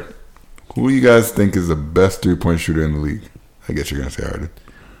Korver, Who do you guys think is the best 3-point shooter in the league? I guess you're gonna say Harden.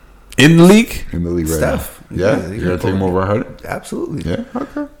 In the league, In the league right Steph. now. Yeah, Yeah, you're gonna take him over Harden. Absolutely. Yeah.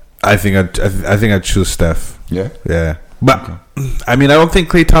 Okay. I think I'd choose Steph. Yeah. Yeah, but I mean, I don't think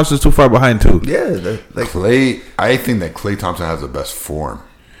Klay Thompson's too far behind too. Yeah. Like Klay. I think that Klay Thompson has the best form.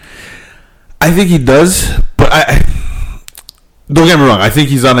 I think he does, but I don't get me wrong. I think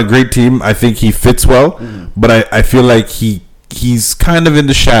he's on a great team. I think he fits well, but I feel like he's kind of in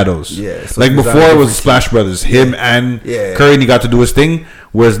the shadows. Yeah, so like he's on before a it was different Splash Brothers, him and Yeah. Curry, and he got to do his thing.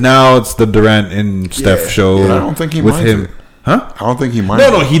 Whereas now it's the Durant and Steph Yeah. show. But I don't think he with minds him. it. Huh? I don't think he minds.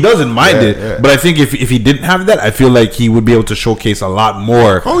 No, he doesn't mind Yeah, it. yeah. But I think if he didn't have that, I feel like he would be able to showcase a lot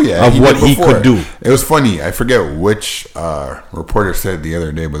more Oh yeah, of what did he before. could do. It was funny. I forget which reporter said the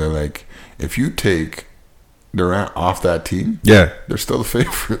other day, but they're like, if you take Durant off that team, Yeah. they're still the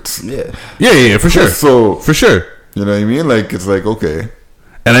favorites. yeah. Yeah, for sure. So For sure. you know what I mean? Like it's like okay,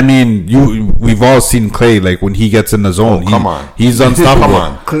 And I mean, we've all seen Klay, like when he gets in the zone. Oh, come on. He's unstoppable. Come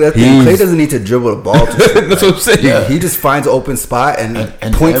on. Klay doesn't need to dribble the ball. To shoot, That's what I'm saying. Yeah, he just finds open spot and,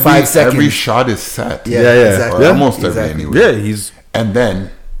 and 0.5 seconds. every shot is set. Yeah, Yeah, yeah. exactly. Or almost Exactly. every anyway. Yeah, he's And then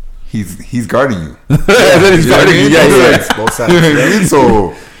he's guarding you. and then he's You know what I guarding. mean? Yeah, yeah. Like, Both sides. You know what I mean?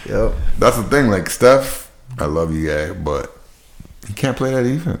 So Yep. that's the thing. Like Steph, I love you, guy, but he can't play that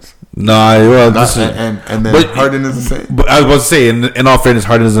defense. No, well, Not, this is, and then but- Harden is the same. but I was about to say, in all fairness,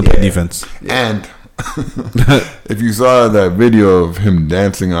 Harden doesn't play defense. And if you saw that video of him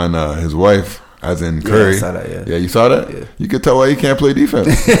dancing on his wife, as in Curry, I saw that, yeah. yeah, you saw that. Yeah. You could tell why he can't play defense.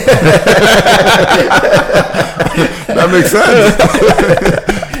 That makes sense.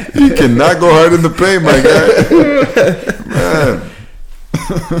 He cannot go hard in the paint, my guy. Man,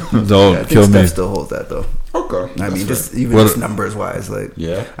 Don't I think kill me. Steph still holds that though. okay. I mean, That's just Well, just numbers wise, like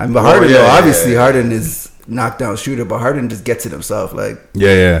Yeah. I mean, but Well, Harden yeah, though, yeah, obviously yeah. Harden is knockdown shooter, but Harden just gets it himself. Like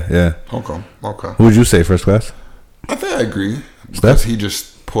Yeah. fair. Okay. Who would you say first class? I think I agree Steph? because he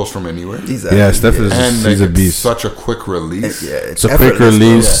just pulls from anywhere, exactly. Yeah, Steph is and he's like, a it's beast. such a quick release. yeah, It's a quick effortless, bro.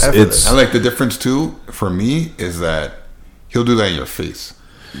 release. Yeah, It's effortless. And like the difference too for me is that he'll do that in your face.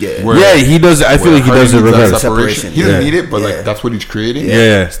 yeah. Where- Yeah, he does. I feel where like he does it Harden needs that reverse. separation. Separation. He doesn't Yeah. need it, but Yeah. like that's what he's creating.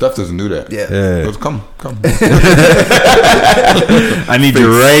 Yeah. Steph doesn't do that. Yeah. Yeah. He goes, come. I need you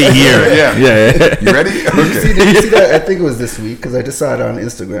right here. Yeah. Yeah. You ready? Did Okay. you see that? I think it was this week because I just saw it on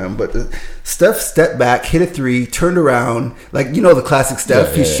Instagram. But Steph stepped back, hit a three, turned around, like you know the classic Steph.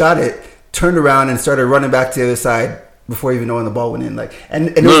 Yeah, he yeah. shot it, turned around, and started running back to the other side before even knowing the ball went in. Like and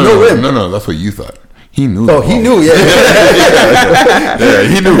there was no rim. No, that's what you thought. He knew. Oh, the he ball. knew. Yeah, Yeah,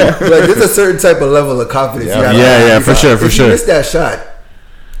 he knew. like there's a certain type of level of confidence. Yeah. you gotta Yeah, have. yeah, for sure, for if sure. you miss that shot,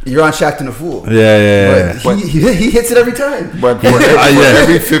 you're on Shaqtin' a Fool. Yeah. But he hits it every time. But for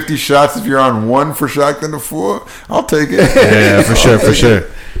every 50 shots, if you're on one for shot than the four, I'll take it. Yeah, for sure, for sure.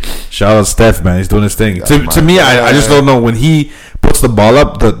 Shout out Steph, man. He's doing his thing. To me, I just don't know. When he puts the ball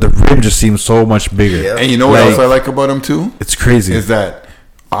up, the rim just seems so much bigger. Yeah. And you know what else I like about him too? It's crazy. Is that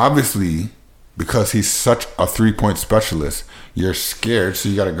obviously because he's such a 3-point specialist, you're scared, so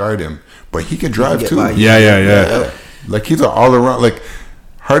you got to guard him. But he can drive get too. by you. Yeah. Like he's an all around. Like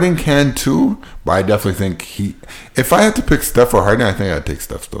Harden can too, but I definitely think he. If I had to pick Steph or Harden, I think I'd take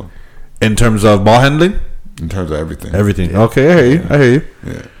Steph still In terms of ball handling, in terms of everything. everything. Okay, I hear you.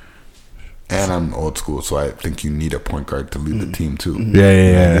 Yeah. And I'm old school, so I think you need a point guard to lead the team too. Yeah.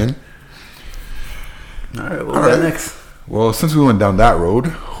 You know what I mean? All right, what All we got right. next? Well, since we went down that road,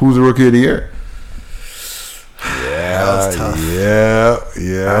 who's the rookie of the year? That was tough.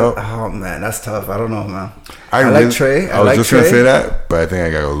 Yeah. Oh man, that's tough. I don't know, man. I like really- Trey. I was like just Trey. gonna say that, but I think I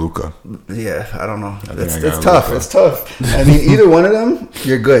gotta go Luka. Yeah, I don't know. think It's I got tough. Luka. It's tough. I mean, either one of them,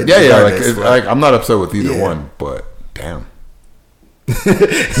 you're good. Yeah. Like, regardless, it's, but- like I'm not upset with either Yeah. one, but damn,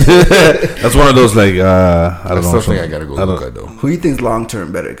 That's one of those like I I don't know. still think some- I gotta go I don't- Luka though. who do you think's long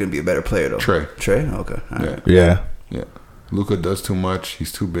term better? Gonna be a better player though. Trey. Trey. Okay. All Yeah. right. Yeah. Yeah, Luka does too much.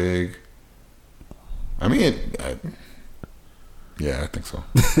 He's too big. I mean, yeah, I think so.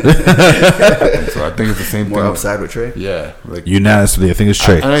 I think it's the same More thing. upside with Trey. Yeah, like Unanimously, I think it's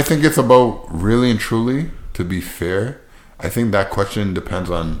Trey. and I think it's about really and truly, to be fair, I think that question depends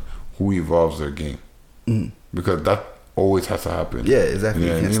on who evolves their game. Because that always has to happen. Yeah, exactly. You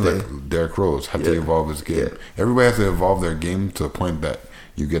know You what I can't mean? stay. Like Derrick Rose had to Yeah. evolve his game. Yeah. Everybody has to evolve their game to the point that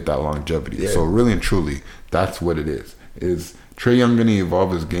you get that longevity. Yeah. So really and truly, that's what it is. Is Trae Young going to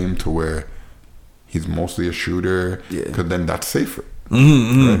evolve his game to where he's mostly a shooter? Yeah. Because then that's safer.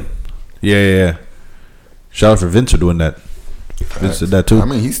 Mm-hmm. Yeah. Shout out for Vince for doing that. Vince did that too. I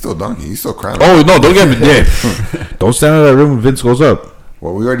mean, he's still dunking. He's still crying. Oh no! Don't get me. Yeah. Don't stand in that room when Vince goes up.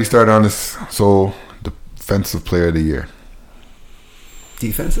 Well, we already started on this. So, defensive player of the year.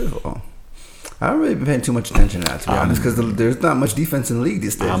 Defensive. Oh. I don't really been paying too much attention to that, to be honest, because there's not much defense in the league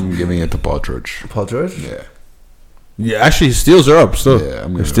these days. I'm giving it to Paul George. Paul George? Yeah. Yeah, actually, his steals are up still. Yeah,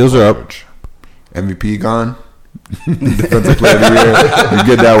 I'm His giving steals it to are Paul up. George. MVP gone. Defensive player of the year. You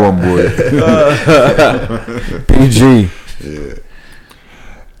get that one, boy. PG. Yeah.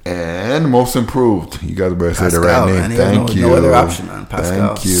 And most improved. You guys better say the Pascal, right man. name. He has Thank you. No other option, man.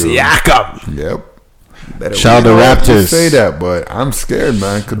 Pascal. Thank you. Siakam. Yep. Better Shout out You to know, you Raptors. say that, but I'm scared,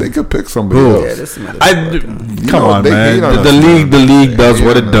 man, because they could pick somebody Who? else. Yeah, there's some other I, people, come know, on, they man. hate on us, The man. league does They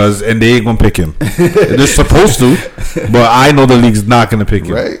what hate it on does, and they ain't gonna pick him. They're supposed to, but I know the league's not gonna pick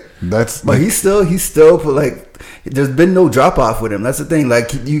him. Right? That's But he's still like, there's been no drop off with him. That's the thing.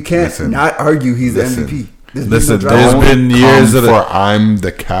 Like, you can't Listen. not argue he's the Listen. MVP. There's Listen, been no there's drop off. been years come of for I'm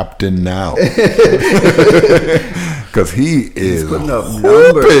the captain now. Because he is He's putting up hooping.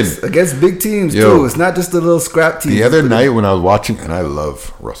 numbers against big teams Yo. too. It's not just a little scrap team. The other night when I was watching, and I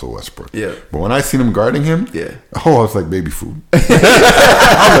love Russell Westbrook. Yeah. But when I seen him guarding him, Yeah. oh, I was like baby food. I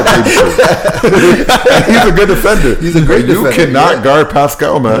was like baby food. He's a good defender. He's a great You defender, cannot yeah. guard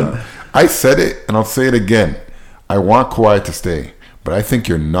Pascal, man. I said it, and I'll say it again. I want Kawhi to stay, but I think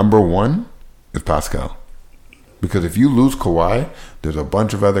your number one is Pascal. Because if you lose Kawhi, there's a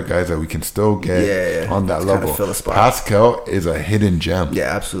bunch of other guys that we can still get Yeah, on that to kinda level. fill a spot. Pascal is a hidden gem.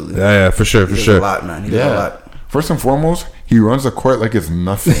 Yeah, absolutely. Yeah, for sure, He does for sure. a lot, man. He does a lot. First and foremost, he runs the court like it's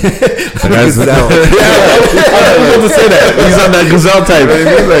nothing. That's- Gazelle. I was about to say that. He's on that gazelle type. You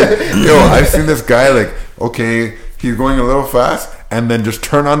know what I mean? Like, yo, I've seen this guy like, okay, he's going a little fast, and then just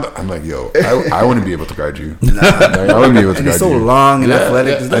turn on. I'm like, yo, I wouldn't be able to guard you. Like, I wouldn't be able to And guard he's so you. long and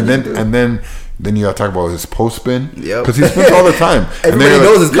athletic. There's And nothing then you do. then you gotta talk about his post spin. Yep. Because he spins all the time. And then Everybody you're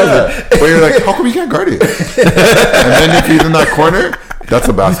knows like, his cousin. yeah. But you're like, how come you can't guard it? And then if he's in that corner, that's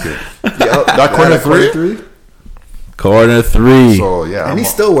a basket. Yep. That corner three? Corner three. So yeah, And he's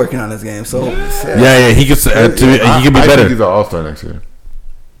still working on his game. So Yeah, he could. He could be I think better. he's an all-star next year.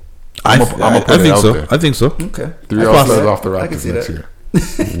 I I'ma put it think out so. there. I think so. okay. 3 That's all-stars possible. off the I can Raptors see next that. year.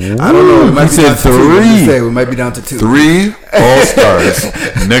 I don't know. We might He be said down to 2. Let's just three. say we might be down to 2. 3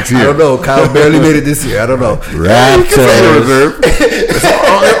 all-stars next year. I don't know. Kyle barely made it this year. I don't know. Raptors. Reserve.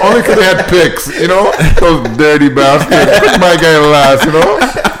 Only because they had picks, you know? Those dirty bastards. Pick my guy last, you know?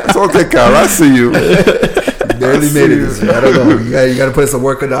 It's okay, Kyle. I see you. Barely made it this year. I don't know. You got to put some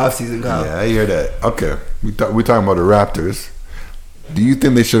work in the offseason, Kyle. Yeah, I hear that. Okay. We talking about the Raptors. Do you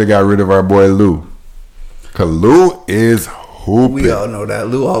think they should have got rid of our boy Lou? Because Lou is hooping. We all know that.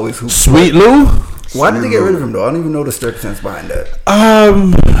 Lou always hoops. Sweet Lou. Why did they get rid of him, though? I don't even know the circumstance behind that.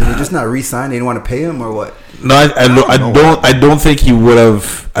 Did they just not re-sign? They didn't want to pay him or what? No, I don't think he would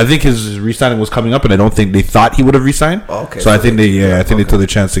have. I think his re-signing was coming up, and I don't think they thought he would have re-signed. Oh, okay. So I think they took the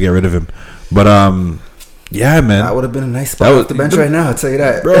chance to get rid of him. But yeah, man. That would have been a nice spot That was- off the bench right now. I'll tell you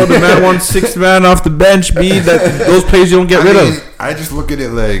that. Bro, the man won 6th man off the bench. Those players you don't get rid of. I just look at it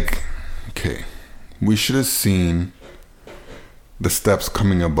like, okay, we should have seen the steps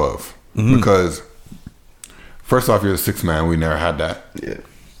coming above. Mm-hmm. Because, first off, you're the 6th man. We never had that. Yeah.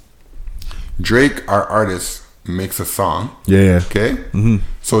 Drake, our artist, makes a song. Yeah. Okay?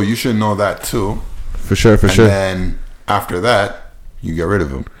 So you should know that too. For sure, for And sure. then after that, you get rid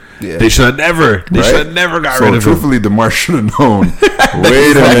of him. Yeah. They should have never. They Right? should have never got so rid of him. truthfully, DeMar should have known.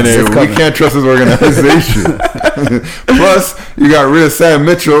 Wait a minute, we can't trust his organization. Plus, you got rid of Sam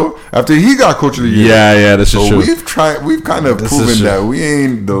Mitchell after he got coach of the year. Yeah, this So is true. we've kind of This is proven true. that we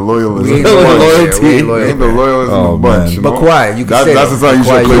ain't the loyalists. We ain't of the loyal. bunch. Yeah, we ain't We loyal. ain't the loyalists Oh, of the bunch. man. You But know? Kawhi, you can say that's that. the song you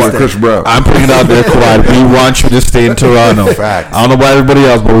should Kawhi, play you with stay. Chris Brown. I'm putting it out there, Kawhi. We want you to stay in Toronto. Facts. I don't know about everybody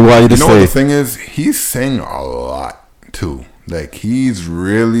else, but we want you to You know what stay. the thing is? He's saying a lot too. Like he's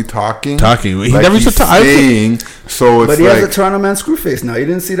really talking. He Like never he's used to talk. saying. So it's But he like. has a Toronto man screw face now. You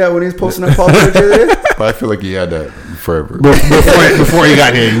didn't see that when he was posting up Paul George the other day? But I feel like he had that forever. Before you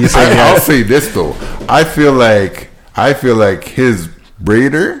got here, you said I'll say this though. I feel like his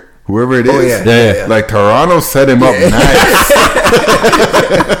braider, whoever it is, Oh, yeah. Yeah. like Toronto set him up nice.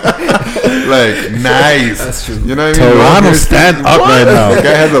 Like nice. That's true. You know what I mean? Toronto Here's- stand up right now. The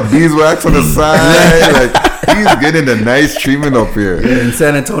guy has a beeswax on the side. Like he's getting a nice treatment up here. In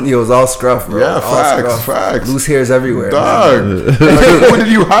San Antonio, it was all scruff, bro. Yeah, All facts, scruff. facts. Loose hairs everywhere. Dog. Like, what did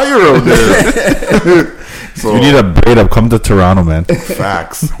you hire out there? So, You need a braid up. Come to Toronto, man.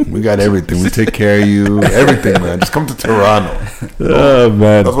 facts. We got everything. We take care of you. Everything, man. Just come to Toronto. Oh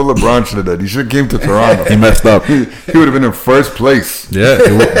man, That's what LeBron should have done. He should have came to Toronto. he messed up. He would have been in first place. Yeah.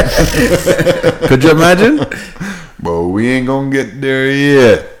 Could you imagine? But we ain't gonna get there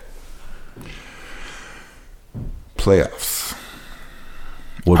yet. Playoffs.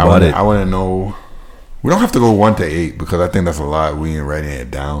 What I about wanna, it? I want to know. We don't have to go 1 to 8 because I think that's a lot. We ain't writing it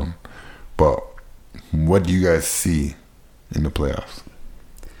down. But what do you guys see in the playoffs?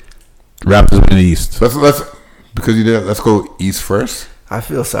 Raptors win the East. Let's because you did. Let's go East first. I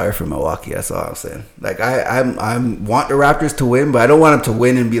feel sorry for Milwaukee. That's all I'm saying. Like I want the Raptors to win, but I don't want them to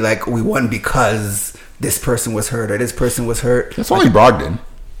win and be like, we won because this person was hurt or this person was hurt. It's only Brogdon.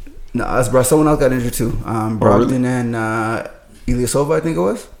 No, that's bro. Someone else got injured too. Brogdon and Ilyasova, I think it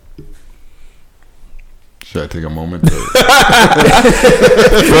was. Should I take a moment? To... First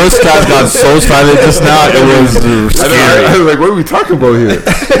guys got so silent just now. It was scary. I was like, what are we talking about here?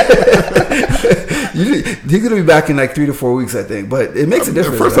 He's gonna be back in like 3 to 4 weeks, I think. But it makes a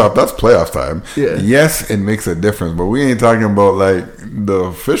difference. First off, that's playoff time. Yeah. Yes, it makes a difference, but we ain't talking about like the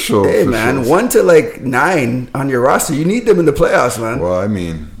official. Hey man, 1 to like 9 on your roster, you need them in the playoffs, man. Well, I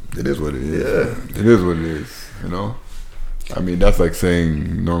mean, it is what it is. Yeah. It is what it is. You know, I mean, that's like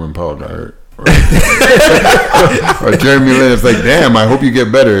saying Norman Powell got hurt. Or Jeremy Lin. It's like, damn, I hope you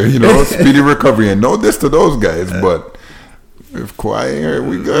get better. You know, speedy recovery. And no diss to those guys, but if Kawhi ain't hurt,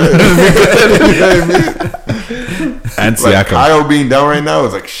 we good. You know what I mean? And Like Siakam. Kyle being down right now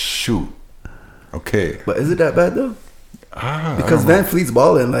is like, shoot. Okay. But is it that bad though? Because Van Fleet's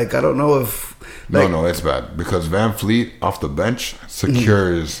balling. Like I don't know if. Like, No, it's bad because Van Fleet off the bench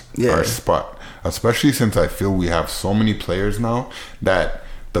secures Yeah. our spot. Especially since I feel we have so many players now that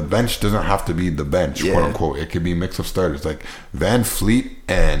the bench doesn't have to be the bench, Yeah. quote unquote. It could be a mix of starters. Like Van Fleet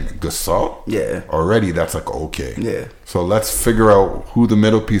and Gasol. Yeah. Already that's like okay. Yeah. So let's figure out who the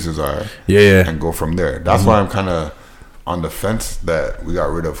middle pieces are. Yeah. And go from there. That's why I'm kind of on the fence that we got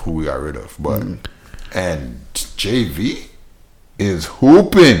rid of who we got rid of. But and JV is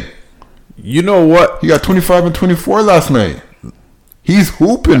hooping. You know what? He got 25 and 24 last night. He's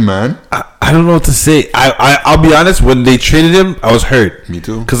hooping, man. I don't know what to say. I'll be honest. When they traded him, I was hurt. Me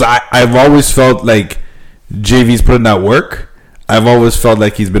too. Because I've always felt like JV's putting that work. I've always felt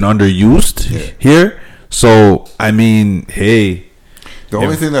like he's been underused here. So I mean, hey, The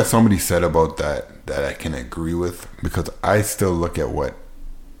only thing that somebody said about that I can agree with, because I still look at what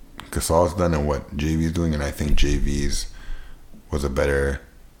Gasol's done and what JV's doing, and I think JV's was a better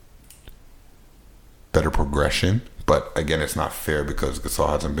progression. But again, it's not fair because Gasol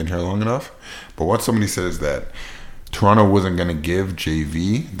hasn't been here long enough. But what somebody said is that Toronto wasn't going to give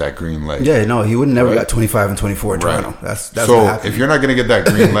JV that green light. Yeah, no, he would never Right. got 25 and 24 in Right. Toronto. That's so what happened. if you're not going to get that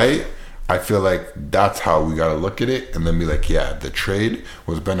green light, I feel like that's how we got to look at it and then be like, yeah, the trade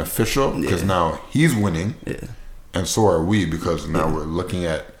was beneficial because now he's winning, and so are we because now we're looking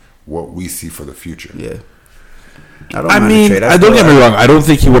at what we see for the future. Yeah. I mean, I don't get me wrong. I don't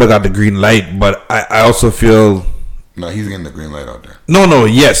think he would have got the green light, but I also feel No, he's getting the green light out there. no.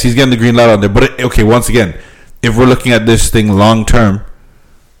 Yes, he's getting the green light on there. But okay, once again, if we're looking at this thing long term,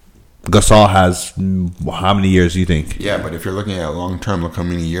 Gasol has how many years do you think? Yeah, but if you're looking at long term, look how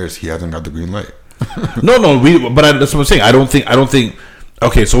many years he hasn't got the green light. No, that's what I'm saying. I don't think.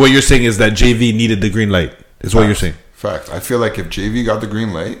 Okay, so what you're saying is that JV needed the green light. Is what you're saying? Facts. I feel like if JV got the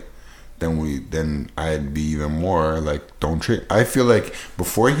green light, then I'd be even more like, don't trade. I feel like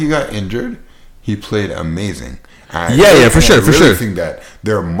before he got injured, he played amazing. For sure. I think that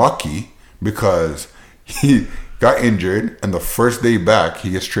they're mucky because he got injured and the first day back he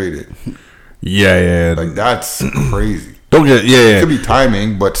gets traded. Yeah. Like that's crazy. Don't get It could be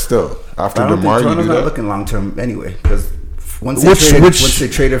timing, but still, after I don't DeMar, think you Toronto's do not that. looking long term anyway. Because once they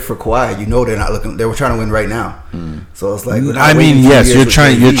traded for Kawhi, you know they're not looking. They were trying to win right now. So it's like, I mean, yes, you're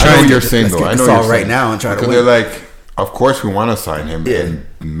trying. I know what you're saying, let's though. get I know Gasol what you're right saying. now and try to Because win. they're like, of course we want to sign him Yeah. and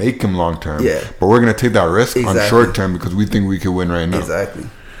make him long term. Yeah. But we're gonna take that risk on Exactly. short term because we think we could win right now. Exactly.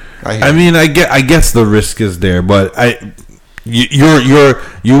 I mean, I guess the risk is there, but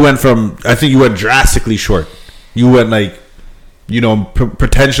you went from, I think you went drastically short. You went like,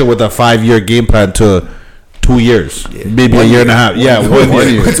 potential with a 5-year game plan to 2 years, maybe a year and a half. Yeah, 1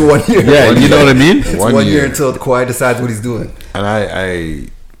 year. It's 1 year. Yeah, you know what I mean. It's 1 year until Kawhi decides what he's doing. And I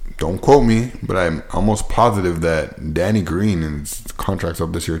don't quote me, but I'm almost positive that Danny Green and his contract's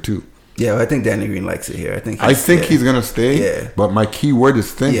up this year too. Yeah, I think Danny Green likes it here. I think he's gonna stay. Yeah. But my key word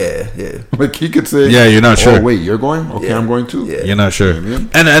is think. Yeah. Like he could say, Yeah, you're not sure. Oh wait, you're going? Okay, Yeah. I'm going too. Yeah. You're not sure. You know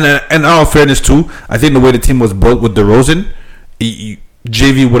what I And in all fairness too, I think the way the team was built with DeRozan,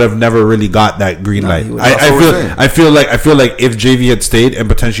 JV would have never really got that green light. he would- That's what we're saying. I feel like if JV had stayed and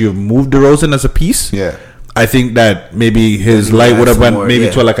potentially moved DeRozan as a piece, Yeah. I think that maybe his Maybe light add would have some went more, maybe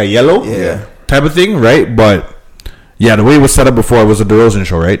yeah. to like a yellow Yeah. type of thing, right? But yeah, the way it was set up before, it was a DeRozan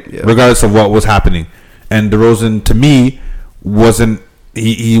show, right? Yeah. Regardless of what was happening, and DeRozan to me wasn't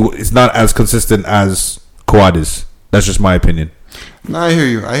he is not as consistent as Kawhi is. That's just my opinion. No, I hear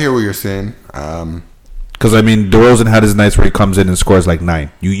you. I hear what you're saying. Because I mean, DeRozan had his nights where he comes in and scores like 9.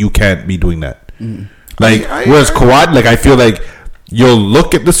 You can't be doing that. Like, whereas Kawhi, like, I feel like you'll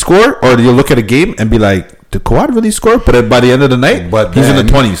look at the score or you'll look at a game and be like, did Kawhi really score? But by the end of the night, he's in the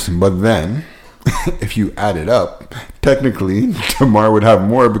 20s. But then, if you add it up, technically, DeMar would have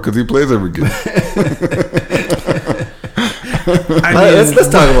more because he plays every game. Let's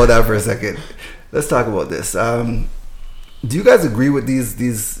talk about that for a second. Let's talk about this. Do you guys agree with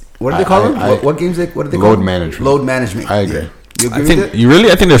these? What do they call them? What games? What do they call load them? management? Load management. I agree. Yeah. You agree I with think it? you really.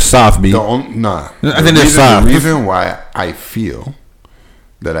 I think they're soft, B. Nah. I think they're soft. The reason why I feel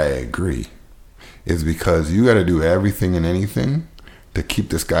that I agree is because you got to do everything and anything to keep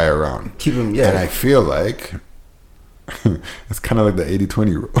this guy around. Keep him, yeah. And I feel like it's kind of like the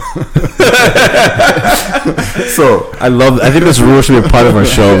 80-20 rule. So I think this rule should be a part of our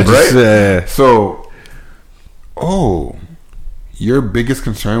show, right? So, your biggest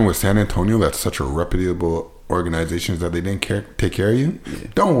concern with San Antonio, that's such a reputable organization, is that they didn't take care of you? Yeah.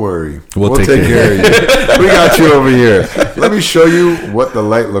 Don't worry. We'll take care of you. We got you over here. Let me show you what the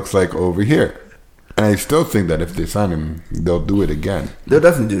light looks like over here. And I still think that if they sign him, they'll do it again. They'll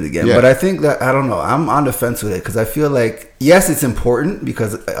definitely do it again. Yeah. But I think that, I don't know, I'm on the fence with it because I feel like, yes, it's important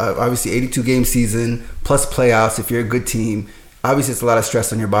because obviously 82-game season plus playoffs, if you're a good team, obviously it's a lot of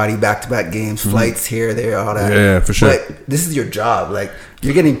stress on your body, back-to-back games, flights here, there, all that. Yeah, for sure. But this is your job. Like,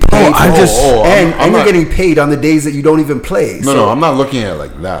 you're getting paid. And you're getting paid on the days that you don't even play. No, I'm not looking at it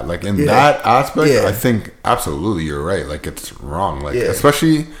like that. Like, in that aspect, I think absolutely you're right. Like, it's wrong. Like,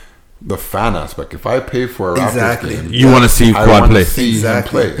 especially the fan aspect. If I pay for a Raptors game, you want to see Kawhi play. Him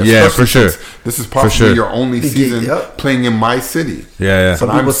play. Yeah, for sure. This is possibly your only season playing in my city. Yeah. Some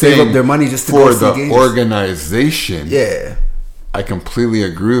people save up their money just to go see games. For the organization. Yeah. I completely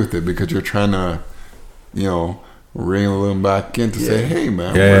agree with it because you're trying to, reel them back in to say, hey,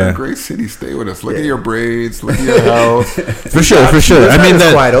 man, we're in a great city. Stay with us. Look at your braids. Look at your house. For sure. I mean,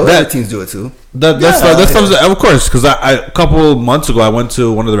 that teams do it too. That's of course, because a couple months ago I went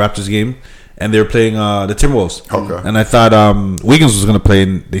to one of the Raptors game and they were playing the Timberwolves. Okay. And I thought Wiggins was going to play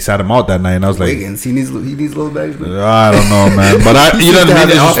and they sat him out that night and I was like, Wiggins, he needs little management. I don't know, man. But you know what I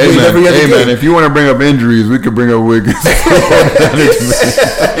mean? Hey man, if you want to bring up injuries, we could bring up Wiggins.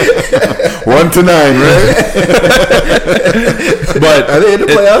 1 to 9, right? But are they in the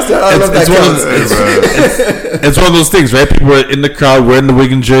playoffs? I don't know if that counts. It's one of those things, right? People are in the crowd wearing the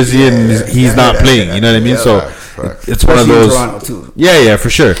Wiggins jersey and he's not playing. You know what I mean? So it's one of those. Toronto too. Yeah,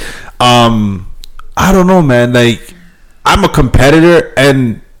 for sure. I don't know, man. Like, I'm a competitor,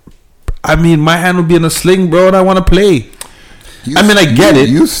 and I mean, my hand would be in a sling, bro, and I want to play. I get it.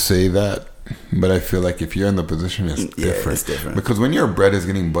 You say that, but I feel like if you're in the position, it's different. It's different. Because when your bread is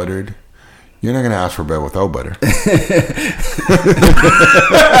getting buttered, you're not gonna ask for bread without butter. You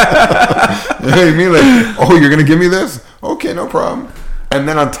know what I mean? Like, you're gonna give me this? Okay, no problem. And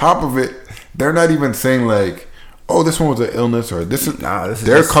then on top of it, they're not even saying like, this one was an illness or this is.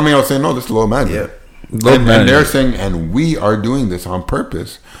 They're coming out saying, no, this is low management. Yeah. And they're saying, and we are doing this on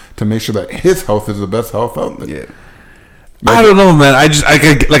purpose to make sure that his health is the best health out there. Yeah. I don't know, man. I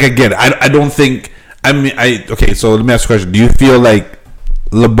don't think. Okay. So let me ask you a question. Do you feel like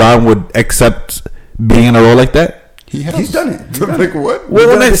LeBron would accept being in a role like that? He's done it. Like what?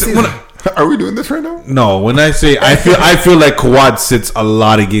 Are we doing this right now? No. When I say I feel like Kawhi sits a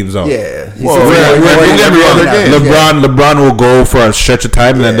lot of games out. Yeah. LeBron will go for a stretch of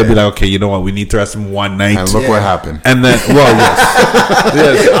time, and then they'll be like, okay, you know what? We need to rest him one night. And look what happened. And then,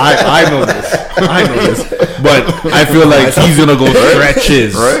 yes, I know this. But I feel like he's gonna go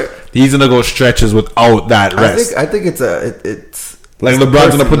stretches. Right. He's gonna go stretches without that rest. I think it's like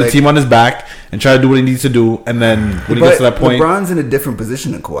LeBron's gonna put the team on his back and try to do what he needs to do, and then when he gets to that point, LeBron's in a different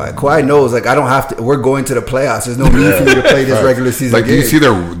position than Kawhi. Kawhi knows, like, I don't have to. We're going to the playoffs. There's no need for me to play this regular season. Like, do you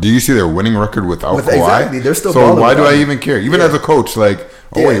see their winning record without Kawhi? Exactly, they're still. So why do I even care? Even as a coach, like,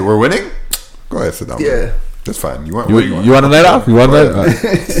 wait, we're winning. Go ahead, sit down. Yeah, that's fine. You want a night off? You want a night?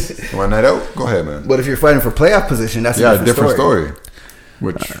 You want a night out? Go ahead, man. But if you're fighting for playoff position, that's a different story.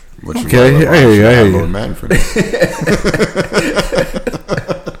 Which okay, I hear you. Man for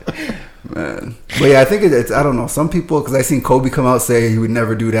man. But yeah, I think it's I don't know, some people, because I seen Kobe come out say he would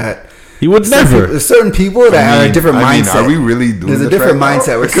never do that. He would never. There's certain people that are a different mindset. Are we really doing There's a different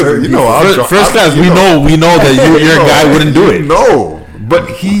mindset with certain people. First class, we know that your guy wouldn't do it. No, but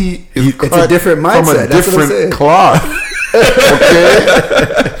he is it's a different mindset. From a different cloth. Okay,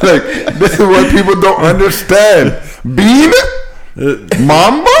 like, this is what people don't understand. Bean,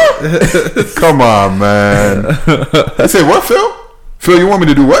 Mamba, come on, man. I say what, Phil? Phil, you want me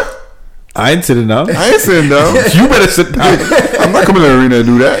to do what? I ain't sitting down. You better sit down. I'm not coming to the arena to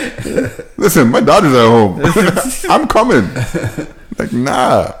do that. Listen, my daughter's at home. I'm coming. Like,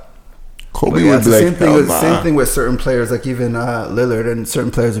 nah. Kobe But yeah, would it's be the like, same thing. "Hell With, nah." same thing with certain players, like even Lillard, and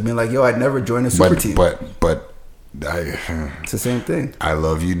certain players would be like, "Yo, I'd never join a super team." But It's the same thing. I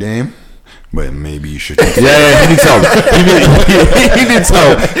love you, Dame, but maybe you should. Yeah, he needs help. He needs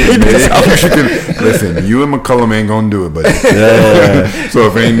help. He needs help. Listen, you and McCollum ain't gonna do it, buddy. Yeah. So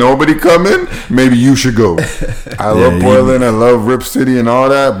if ain't nobody coming, maybe you should go. I love Portland, I love Rip City and all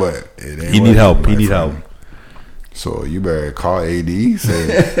that, but it ain't. He need working, help. my He need friend. help. So you better call AD,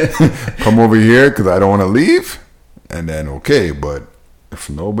 say, come over here because I don't want to leave, and then okay. But if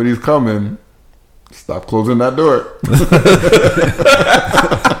nobody's coming, stop closing that door.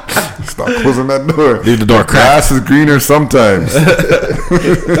 Stop closing that door. Leave the door cracked. Grass is greener sometimes.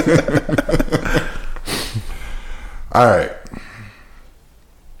 All right.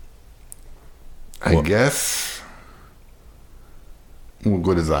 I guess we'll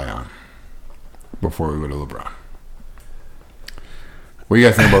go to Zion before we go to LeBron. What do you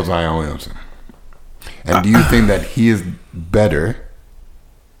guys think about Zion Williamson? And do you think that he is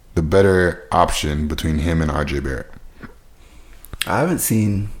the better option between him and RJ Barrett? I haven't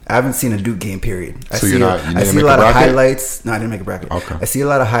seen a Duke game. Period. I So see you a didn't lot make a of bracket? highlights. No, I didn't make a bracket. Okay. I see a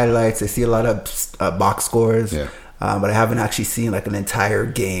lot of highlights. I see a lot of box scores. Yeah. But I haven't actually seen like an entire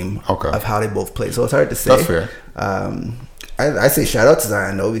game Okay. of how they both play. So it's hard to say. That's fair. I say shout out to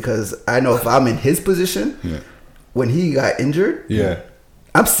Zion though, because I know if I'm in his position, when he got injured,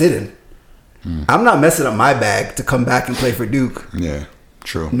 I'm sitting. I'm not messing up my bag to come back and play for Duke, Yeah,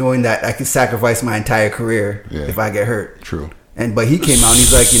 true. knowing that I can sacrifice my entire career Yeah. if I get hurt. True. But he came out and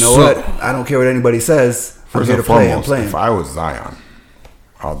he's like, you know what? I don't care what anybody says. I'm First here and to play. I'm foremost, playing. if I was Zion,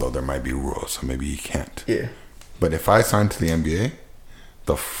 although there might be rules, so maybe he can't. Yeah. But if I sign to the NBA,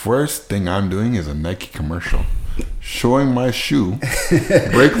 the first thing I'm doing is a Nike commercial, showing my shoe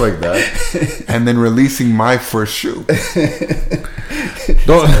break like that, and then releasing my first shoe.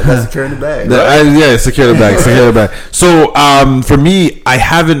 Don't Secure in the bag. secure the bag. Secure the bag. So, for me, I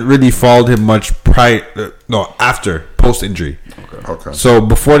haven't really followed him much after post injury. Okay. So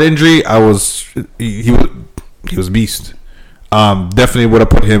before the injury, he was beast. Definitely would have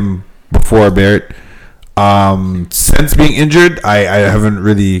put him before Barrett. Since being injured, I haven't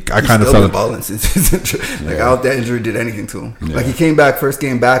really. I kind of Still been felt. balling since his injury. Like, I doubt that injury did anything to him. Like, he came back, first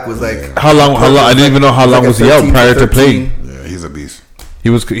game back was like. How long? I didn't even know how long like was he out 13 prior to 13. playing. Yeah, he's a beast. He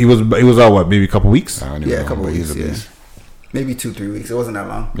was out what, maybe a couple weeks. I don't even Yeah, a know, couple but weeks. he's a Yeah. beast. Maybe 2-3 weeks. It wasn't that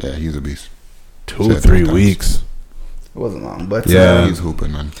long. Yeah, he's a beast. 2-3 weeks. It wasn't long. But Yeah. He's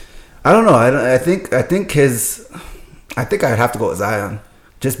hooping, man. I don't know. I think I'd have to go with Zion,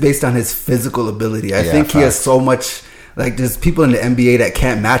 just based on his physical ability. I think he has facts. so much. Like, there's people in the NBA that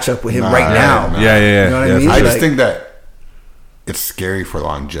can't match up with him Nah, right right, now. nah. Yeah. You know what I mean? I just Like- think that it's scary for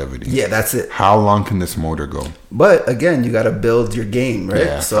longevity. Yeah, that's it. How long can this motor go? But again, you got to build your game, right?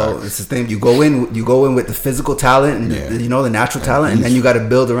 Yeah, so facts. it's the thing. You go in with the physical talent and Yeah. the natural talent, and then you got to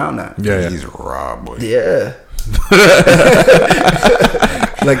build around that. Yeah. He's raw, boy. Yeah.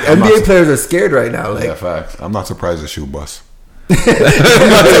 Like, NBA players are scared right now. Like, Yeah, facts. I'm not surprised the shoe bust. It's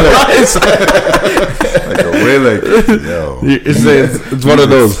Like the way, like, yo, it's one of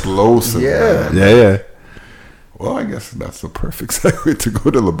those. explosive. Yeah. man. Yeah. Well, I guess that's the perfect segue to go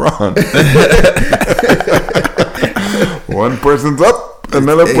to LeBron. One person's up,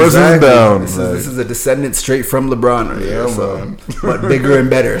 another person's exactly. down. This Like, is a descendant straight from LeBron right here, Yeah, so, man. but bigger and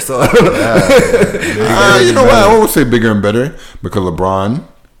better. So you know what? I won't say bigger and better because LeBron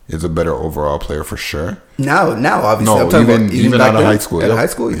is a better overall player for sure. now, obviously, No, I'm talking even- about even back out of then. high school, Out of yep. high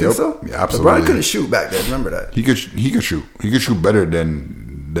school, you Yep. think so? Yeah, absolutely. LeBron couldn't shoot back then. Remember that? He could shoot. He could shoot better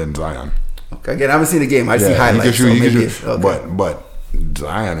than Zion. Okay, again, I haven't seen the game. I see He highlights. could shoot. so He could maybe shoot. okay. But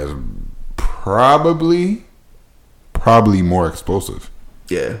Zion is probably more explosive.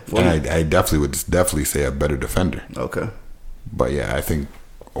 Yeah. And I definitely would say a better defender. Okay. But yeah, I think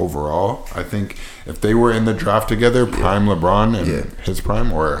overall, if they were in the draft together, prime LeBron and his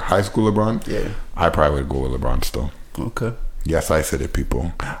prime, or high school LeBron, I probably would go with LeBron still. Okay. Yes, I said it,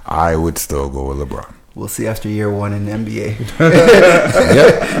 people. I would still go with LeBron. We'll see after year one in the NBA.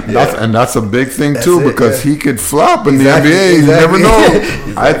 That's a big thing That's too, it, because yeah. he could flop in Exactly, the NBA. You never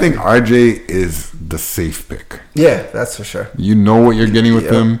exactly. know. I think RJ is the safe pick. Yeah, that's for sure. You know what you're getting with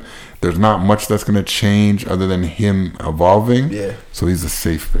Yep. him. There's not much that's going to change other than him evolving. Yeah. So he's a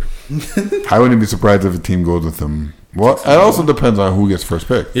safe pick. I wouldn't be surprised if a team goes with him. Well, it also depends on who gets first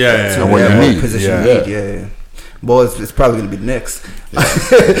pick. Yeah. And what you what need. position Yeah. you need. Yeah. Well, it's probably going to be the Knicks.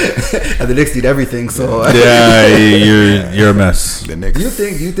 And the Knicks need everything. So Yeah, you're a mess. The Knicks. Do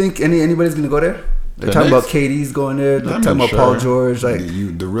you think anybody's going to go there? They're The talking Knicks? about KD's going there. They're I'm talking not about sure. Paul George. Like,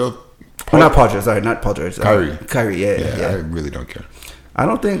 the real. not Paul George. Sorry, not Paul George. Kyrie. Kyrie. Yeah, I Yeah. really don't care. I I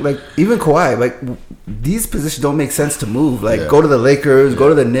don't think like even Kawhi, like these positions don't make sense to move. Like Yeah. go to the Lakers, go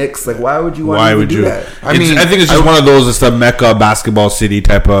to the Knicks. Like why would you want to do that? I mean, I think it's just one of those. It's the Mecca basketball city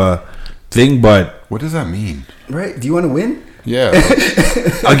type of thing. But what does that mean? Right? Do you want to win? Yeah.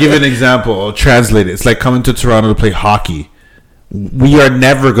 I'll give you an example. I'll translate it. It's like coming to Toronto to play hockey. We are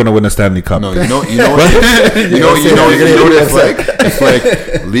never going to win a Stanley Cup. No, you know what it's like? It's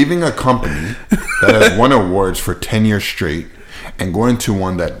like leaving a company that has won awards for 10 years straight and going to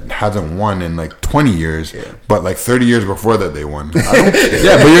one that hasn't won in like 20 years, but like 30 years before that they won. I don't care.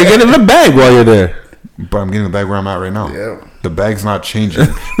 Yeah, but you're getting the bag while you're there. But I'm getting the bag where I'm at right now. Yeah. The bag's not changing.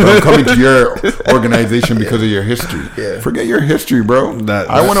 But I'm coming to your organization because of your history. Yeah. Forget your history, bro.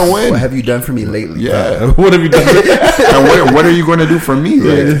 I want to win. What have you done for me lately? Yeah. What have you done? And what are you going to do for me?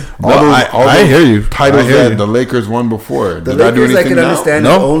 Like, I hear you. Titles I hear that you. the Lakers won before. The Did I do Lakers, I anything can now? understand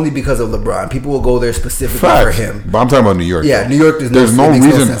No. it only because of LeBron. People will go there specifically Facts. for him. But I'm talking about New York. Yeah, though. New York. There's no it makes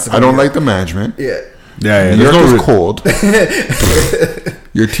reason. sense to I don't go there. like the management. Yeah. Yeah, New York there's is no cold.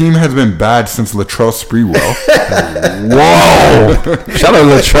 Your team has been bad since Latrell Sprewell. Whoa! Shout out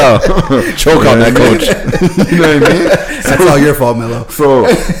Latrell. Choke on that coach. You know what I mean? That's all your fault, Melo. So,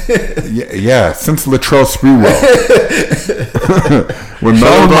 yeah, since Latrell Sprewell. When Shout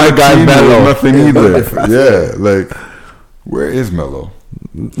Melo out my got guy team, Melo. there was nothing Yeah, no either. difference. Yeah, like, where is Melo?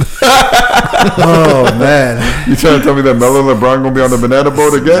 Oh man, You trying to tell me that Melo and LeBron gonna be on the banana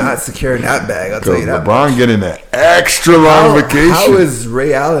boat again? not securing that bag. I'll tell you that. LeBron getting an extra long vacation. How is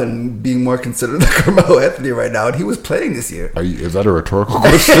Ray Allen being more considered than Carmelo Anthony right now? And he was playing this year. Is that a rhetorical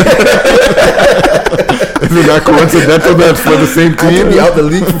question? Isn't that coincidental that it's for the same I could team? be out the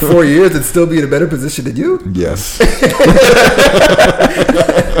league for 4 years and still be in a better position than you. Yes.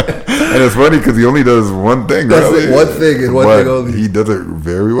 And it's funny because he only does one thing. That's really. it, one thing and one But thing only. He does it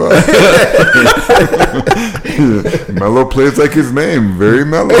very well. Mellow plays like his name. Very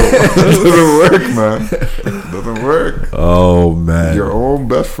mellow. Doesn't work, man. Doesn't work. Oh man. Your own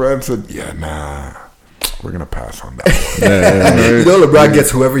best friend said, "Yeah, nah, we're gonna pass on that one." You know LeBron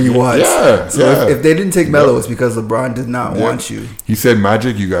gets whoever he wants. Yeah, So yeah. if they didn't take Melo, it's because LeBron did not want you. He said,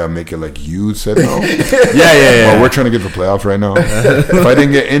 "Magic, you gotta make it like you said no." Yeah. Well, we're trying to get to the playoffs right now. If I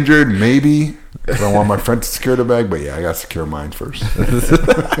didn't get injured, maybe. Because I want my friend to secure the bag, but yeah, I got to secure mine first.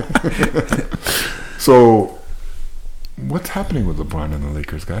 So, what's happening with LeBron and the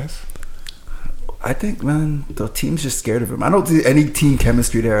Lakers, guys? I think, man, the team's just scared of him. I don't see any team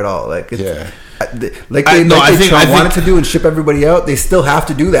chemistry there at all. Like, it's, Yeah. like I Trump wanted think- to do and ship everybody out. They still have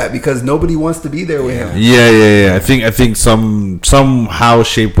to do that because nobody wants to be there with him. Yeah. I think somehow,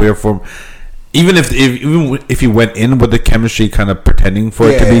 shape, way, or form. Even if he went in with the chemistry, kind of pretending for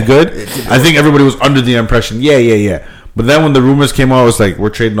it to be Yeah, good, it didn't I think everybody was under the impression, yeah. But then when the rumors came out, it was like we're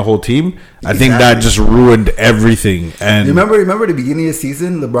trading the whole team. I think that Exactly. just ruined everything. And You remember the beginning of the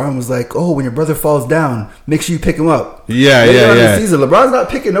season, LeBron was like, "Oh, when your brother falls down, make sure you pick him up." Yeah, Later yeah, on in yeah. the season, LeBron's not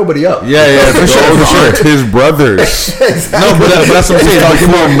picking nobody up. Yeah, for sure. Those his brothers. Exactly. No, but that's what I'm saying. Talking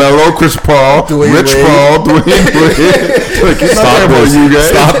about Melo, Chris Paul, Dwayne Rich Wade. Paul, Dwayne Wade. Like, he's not Stop talking about this. you guys.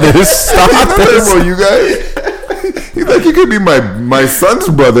 Stop this. He's Stop not talking this. about you guys. He's like, you could be my son's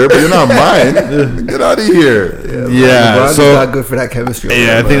brother, but you're not mine. Get out of here. Yeah, LeBron's so not good for that chemistry.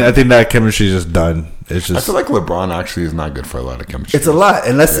 yeah, I think that chemistry is just done. It's I just feel like LeBron actually is not good for a lot of chemistry. it's a lot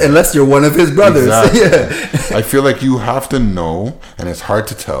unless you're one of his brothers. Exactly. Yeah. I feel like you have to know, and it's hard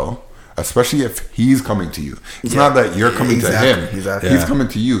to tell, especially if he's coming to you. It's not that you're coming Exactly, to him. exactly. He's Yeah. coming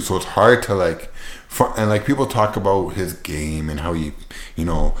to you, so it's hard to and like people talk about his game and how he,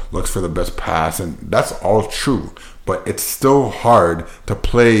 looks for the best pass, and that's all true. But it's still hard to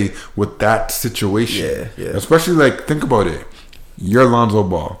play with that situation. Yeah. Especially think about it. You're Lonzo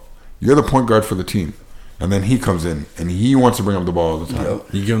Ball. You're the point guard for the team. And then he comes in and he wants to bring up the ball all the time.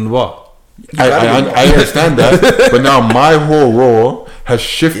 you give him the ball. I understand that, but now my whole role has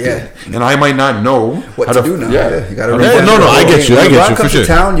shifted, Yeah. and I might not know What how to do now? Yeah, you gotta. I Yeah, reinvent no, your I whole get game. you, I When get LeBron you, for comes sure. to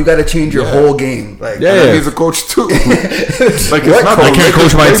town, you got to change your whole game. Like, Yeah. He's a coach too. Like it's What not coach? I can't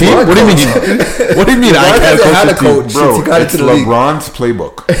coach my team. What do you mean? What do you mean? I LeBron can't hasn't had a coach the team? coach Bro, since he got it's into the league. LeBron's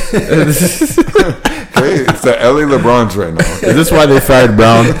playbook. Okay, it's the LA LeBrons right now. Is this why they fired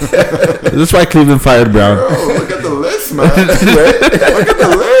Brown? Is this why Cleveland fired Brown? Bro, look at the list, man. Look at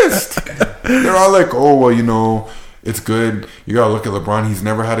the list. They're all like, oh, well, it's good. You gotta look at LeBron. He's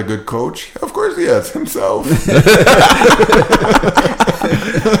never had a good coach. Of course he has himself.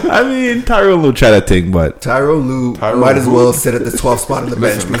 I mean, Tyrone Lue tried that thing, but Tyrone Lue Tyrone might as Lue. well sit at the 12th spot on the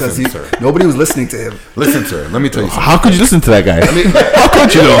bench Listen, because listen, sir. nobody was listening to him. Listen, sir. Let me tell you something. how could you listen to that guy? How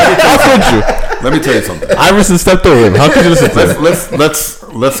could you know? How could you? Let me tell you something. Iverson stepped over him. How could you listen to him?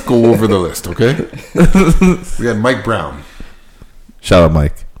 Let's go over the list, okay? We had Mike Brown. Shout out,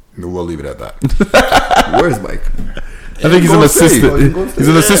 Mike. We'll leave it at that. Where's Mike? I think he's an Golden State. assistant. He's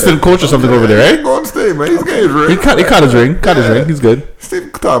an assistant coach or something over there, right? Golden State, man. He's getting his ring. He caught his ring. Caught his ring. He's good.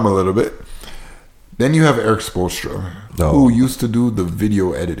 Steve taught him a little bit. Then you have Eric Spoelstra, who used to do the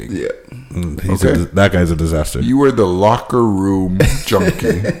video editing. Yeah. That guy's a disaster. You were the locker room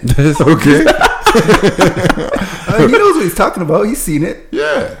junkie. Okay? He knows what he's talking about. He's seen it.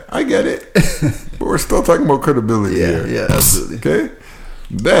 Yeah, I get it. But we're still talking about credibility here. Yeah, absolutely. Okay?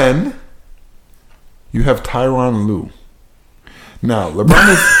 Then you have Tyronn Lue. Now,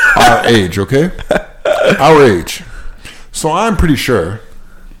 LeBron is our age, okay? Our age. So I'm pretty sure,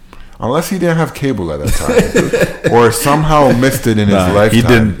 unless he didn't have cable at that time, or somehow missed it in his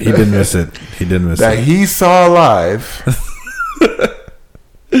lifetime. He didn't miss it. He didn't miss that it. he saw live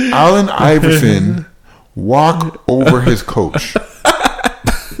Allen Iverson walk over his coach.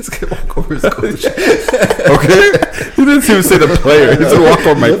 This guy walk over his coach. Okay? He didn't even say the player. He said walk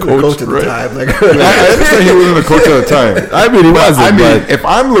over my coach. at the time. Like, I understand he wasn't the coach at the time. I mean, he wasn't. I mean, but if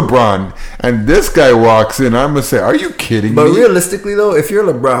I'm LeBron and this guy walks in, I'm going to say, are you kidding but me? realistically, though, if you're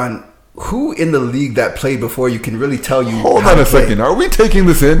LeBron, who in the league that played before you can really tell you? Hold how on to a play? second. Are we taking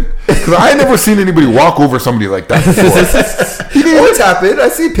this in? Because I never seen anybody walk over somebody like that before. He didn't Or even tap it. I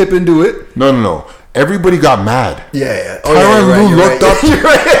see Pippen do it. No. Everybody got mad. Yeah. Tyronn Lue you're looked up. You're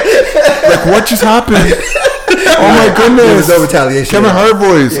right. Like, what just happened? Oh my There goodness. was no retaliation. Kevin Hart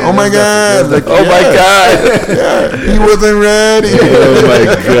voice. Yeah, Oh my there was God. nothing. Like, oh my God. Yeah, he wasn't ready. oh my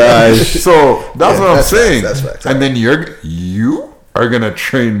gosh. So that's what I'm that's saying. facts, that's facts. And then you are gonna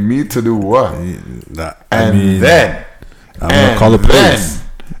train me to do what? Then I'm gonna call the police.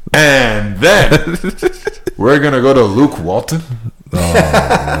 And then we're gonna go to Luke Walton. Oh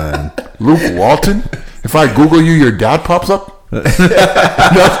man. Luke Walton. If I Google you, your dad pops up. That's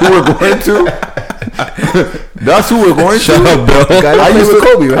who we're going to. That's who we're going Shut to. up, bro. Guy that played with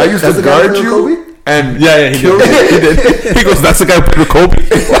Kobe, right? I used That's to the guy that guard played with you. Kobe? And He did. He goes, that's the guy who played with Kobe.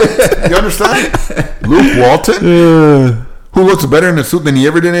 you understand? Luke Walton, who looks better in a suit than he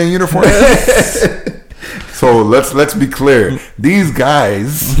ever did in a uniform. So let's be clear. These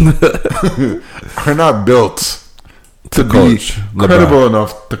guys are not built to be coach LeBron. credible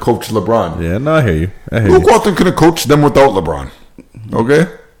enough to coach LeBron. Yeah, no, I hear you. Luke Walton could have coached them without LeBron. Okay?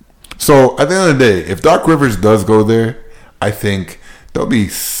 So at the end of the day, if Doc Rivers does go there, I think there'll be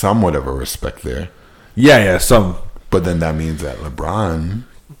somewhat of a respect there. Yeah, some. But then that means that LeBron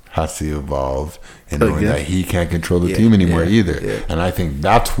has to evolve in knowing yeah. that he can't control the team anymore either. Yeah. And I think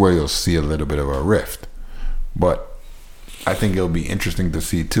that's where you'll see a little bit of a rift. But I think it'll be interesting to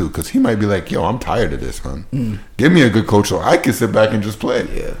see too, because he might be like, yo, I'm tired of this, man. Give me a good coach so I can sit back and just play.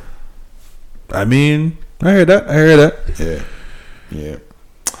 Yeah. I mean, I hear that. Yeah.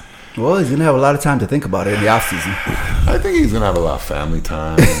 Well, he's gonna have a lot of time to think about it in the off season. I think he's going to have a lot of family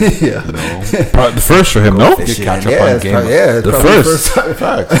time. Yeah. You know? Probably the first for him, no? Get catch up Yeah, on it's Game probably- of yeah, it's The probably first. time.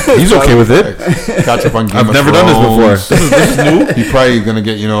 Facts. He's okay with it. Catch up on Game I've of never done this before. Thrones. This is new. He's probably going to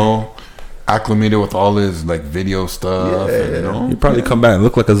get, acclimated with all his like video stuff. And, He'd probably come back and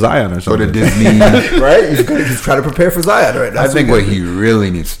look like a Zion or go to something. Disney. Right? He's trying to prepare for Zion right now. I think what he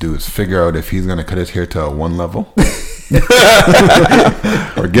really needs to do is figure out if he's going to cut his hair to a one level,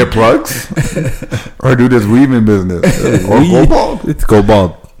 or get plugs, or do this weaving business, or go bald. It's go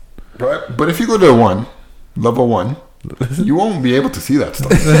bald. But if you go to level one, you won't be able to see that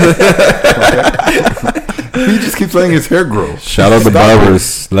stuff. He just keeps letting his hair grow. Shout out the Stop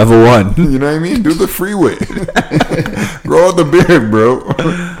barbers. Level 1. You know what I mean? Do the freeway. Grow out the beard, bro.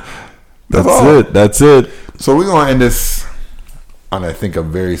 That's it. So we're going to end this on, I think, a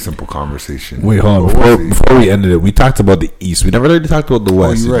very simple conversation. Wait, hold on. But we'll see. Before we ended it, we talked about the East. We never really talked about the Oh,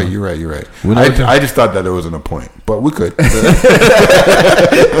 West. you're you know? right. You're right. We never I just thought that there wasn't a point, but we could.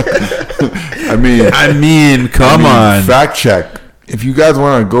 I mean, come on. Fact check. If you guys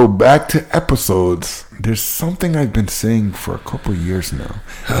want to go back to episodes, there's something I've been saying for a couple years now.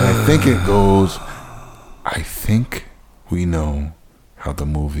 And I think it goes, I think we know how the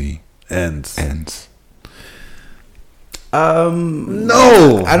movie Ends.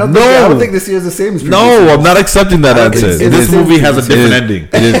 No, I don't think this year is the same as previous No, years. I'm not accepting that answer. it's This the movie same has a different ending.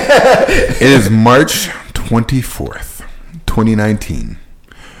 It is March 24th, 2019.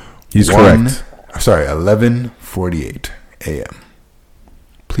 He's correct. 11:48 a.m.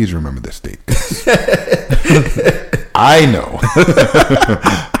 Please remember this date. I know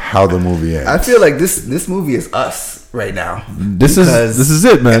how the movie ends. I feel like this movie is us right now. This Because is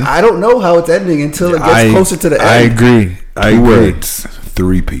it, man. I don't know how it's ending until it gets closer to the end. I agree. I Two agree. words,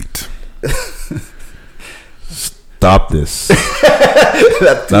 three-peat. Stop this.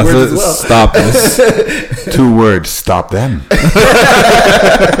 That's two words as well. Stop this. 2 words. Stop them.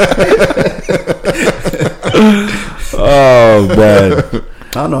 Oh man.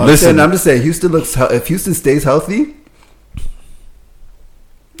 I don't know. Listen. I'm just saying. Houston looks. If Houston stays healthy,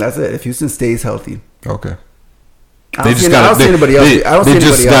 that's it. If Houston stays healthy, Okay. I don't see anybody else. I don't see They anybody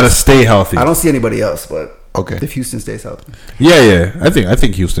just gotta else. stay healthy. I don't see anybody else. But Okay. if Houston stays healthy, Yeah. I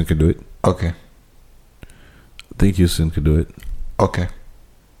think Houston could do it. Okay. I think Houston could do it. Okay.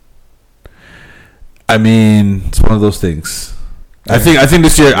 I mean, it's one of those things. I think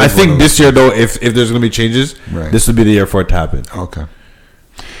this year. I think this year though, if there's gonna be changes, Right. this would be the year for it to happen. Okay.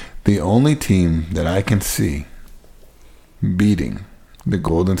 The only team that I can see beating the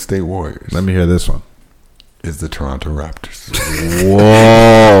Golden State Warriors Let me hear this one. is the Toronto Raptors.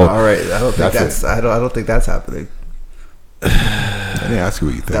 Whoa. all right. I don't think That's that's. I don't think that's happening. I didn't ask you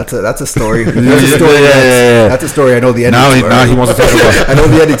what you think. That's a story. That's a story. Yeah. That's a story. I know the ending. Now he wants to talk about. I know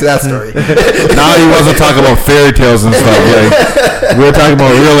the ending to that story. Now he wants to talk about fairy tales and stuff. Like we're talking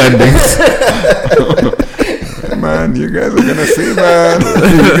about real endings. Man, you guys are gonna see, man.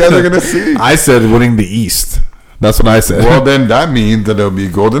 You guys are gonna see. I said winning the East. That's what I said. Well, then that means that it'll be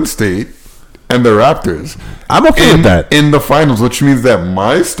Golden State and the Raptors. I'm okay with that. In the finals, which means that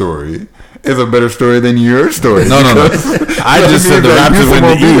my story is a better story than your story. No. because I just said the that Raptors Houston win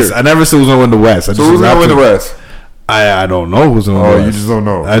won't be the East. here. I never said who's gonna win the West. I just So who's said gonna win the Raptors. West? I don't know who's gonna win the West. You just don't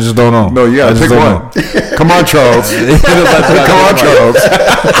know. I just don't know. No, you I gotta just pick don't one. know. Come on, Charles. Come on, Charles.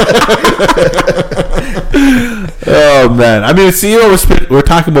 Oh man, I mean, see, we're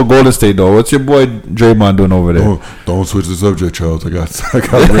talking about Golden State though. What's your boy Draymond doing over there? Don't switch the subject, Charles. I got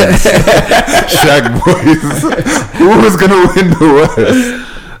rings. Shaq boys. Who is gonna win the West?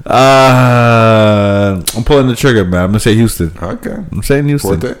 I'm pulling the trigger, man. I'm gonna say Houston. Okay. I'm saying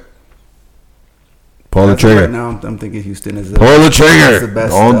Houston. Forte? Pull the That's right trigger. now, I'm thinking Houston is Pull the trigger. the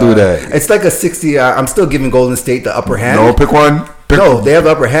best. Don't do that. It's like a 60. I'm still giving Golden State the upper hand. No, pick one. No, they have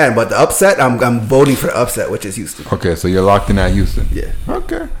the upper hand, but the upset, I'm voting for the upset, which is Houston. Okay, so you're locked in at Houston. Yeah.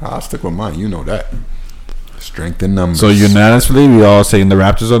 Okay, I'll stick with mine. You know that. Strength in numbers. So unanimously, we all saying the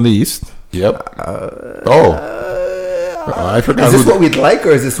Raptors on the East. Yep. I forgot. Is this who what we'd like,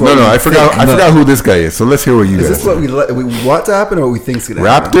 or is this what? No, we I forgot. think? I forgot who this guy is. So let's hear what you Is guys. this what say. we want to happen, or what we think's gonna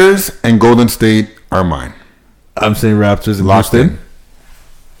happen? Raptors and Golden State are mine. I'm saying Raptors and Locked Houston. in.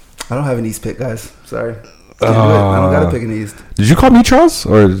 I don't have an East pick, guys. Sorry. Can't do it. I don't gotta pick an East. Did you call me Charles?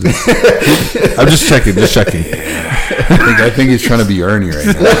 Or is it- I'm just checking. Just checking. I think he's trying to be Ernie right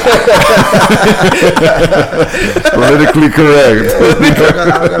now. Politically correct.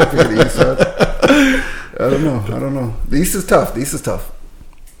 I gotta pick an East. I don't know. The East is tough.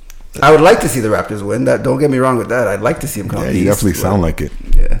 I would like to see the Raptors win. That, don't get me wrong with that. I'd like to see them come out. Yeah, the you East, definitely but- sound like it.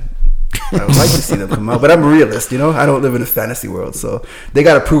 Yeah. I would like to see them come out, but I'm a realist, you know. I don't live in a fantasy world, so they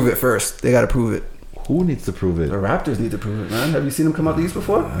got to prove it first. They got to prove it. Who needs to prove it? The Raptors need to prove it, man. Have you seen them come out the East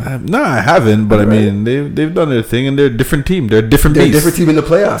before? No, I haven't. But I mean, they've done their thing, and they're a different team. They're a different They're a beast. different team in the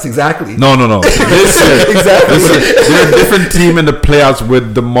playoffs, exactly. No. This year, Exactly. they're a different team in the playoffs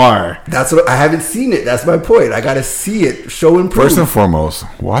with DeMar. That's what I haven't seen it. That's my point. I got to see it, show and prove. First and foremost,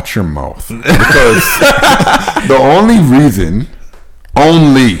 watch your mouth. Because the only reason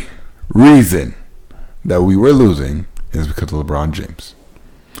that we were losing is because of LeBron James.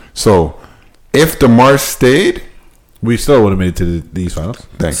 So, if DeMar stayed, We still would have made it to these finals.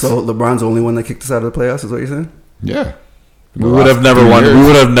 thanks. So LeBron's the only one that kicked us out of the playoffs. Is what you're saying? Yeah. We would have never won. We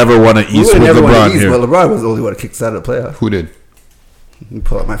would have never won an We East would've with never won the LeBron East, here. but LeBron was the only one that kicked us out of the playoffs. Who did? Let me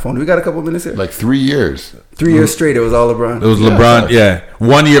pull up my phone. We got a couple minutes here. Like 3 years. 3 years straight, it was all LeBron. It was LeBron. Yeah,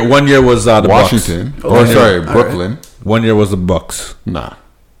 1 year. 1 year was the Washington. Bucks. Oh, sorry, all right. Brooklyn. 1 year was the Bucks. Nah.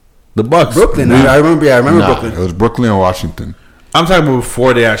 The Bucks. Brooklyn. I remember. Yeah, I remember Nah, Brooklyn. it was Brooklyn and Washington. I'm talking about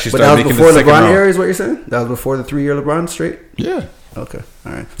before they actually But that started was making before the second LeBron round. era, is what you're saying? That was before the 3 year LeBron straight? Yeah. Okay.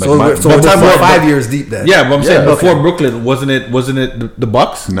 All right. Like So, my- we're talking before- about 5 years deep then. Yeah, but I'm saying Yeah, before okay. Brooklyn, wasn't it the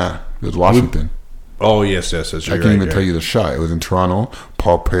Bucks? Nah. It was Washington. Oh yes. I can't even tell you the shot. It was in Toronto.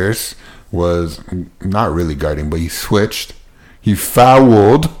 Paul Pierce was not really guarding, but he switched. He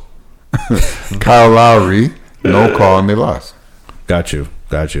fouled Kyle Lowry. No call, and they lost. Got you.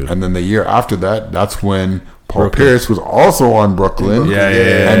 And then the year after that, that's when Paul Brooklyn. Pierce was also on Brooklyn. Yeah.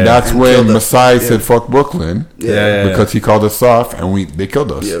 And that's And when killed us. Masai said, "Fuck Brooklyn," Yeah. because he called us soft, and they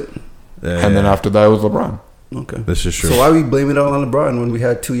killed us. Yep. And then after that, it was LeBron. Okay. This is true. So why are we blaming it all on LeBron when we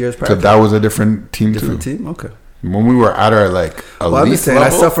had 2 years prior? So that was a different team different too. team? Okay. When we were at our elite Well, I'm just saying,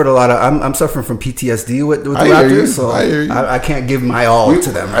 level, I suffered a lot of. I'm suffering from PTSD with the I hear you. Raptors, so I hear you. I can't give my all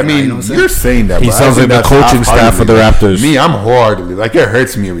to them. I right now, mean, you know what I'm you're saying? saying that. He but I sounds think like the that's coaching staff half-heartedly. for the Raptors. Me, I'm wholeheartedly like it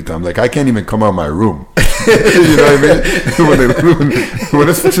hurts me every time. Like I can't even come out of my room You know what I mean? When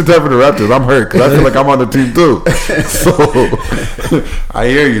it's fiction time for the Raptors, I'm hurt because I feel like I'm on the team too. So I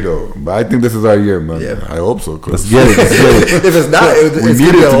hear you though, but I think this is our year, man. Yeah. I hope so. Let's get it. Let's get it. If it's not, it's We going to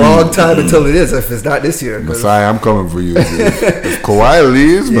need be it a to be- long time until it is. If it's not this year, 'cause Masai, I'm coming for you. If Kawhi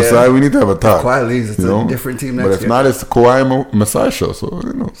leaves, Yeah. Masai, we need to have a talk. Kawhi leaves, it's a different team next But if year. not, it's the Kawhi Masai show. So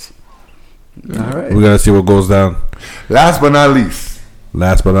who knows? all right. We gotta see what goes down. Last but not least,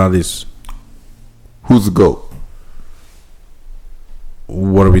 Last but not least, who's the GOAT?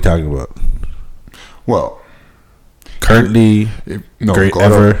 what are we talking about? Well, Currently, great GOAT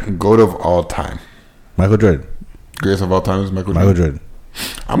ever. GOAT of all time. Michael Jordan. Greatest of all time is Michael Michael Jordan.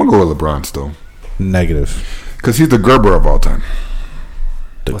 Jordan. I'm gonna go with LeBron still Negative. because he's the Gerber of all time.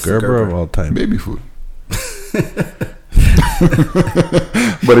 The What's the Gerber Gerber? of all time. Baby food.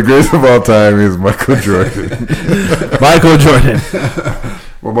 But the greatest of all time is Michael Jordan. Michael Jordan.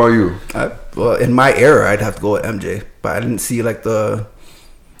 What about you? Well, in my era, I'd have to go with MJ, but I didn't see like the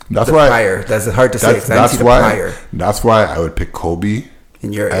That's the why. prior. That's hard to say. 'Cause I didn't That's see the why. prior That's why I would pick Kobe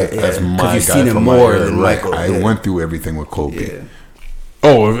in your as my guy you've seen him from my more era. than Right. Michael. I went through everything with Kobe. Yeah.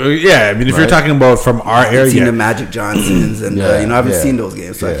 Oh, yeah. I mean, if you're Right. talking about from our I've area, seen the Magic Johnsons, and Yeah, I haven't yeah. seen those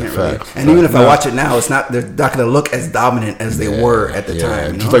games, so I Yeah, can't really. facts. And even if I No. watch it now, they're not going to look as dominant as they were at the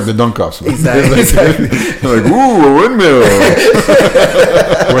time. Just like the dunk offs. Exactly. Like, ooh, a windmill.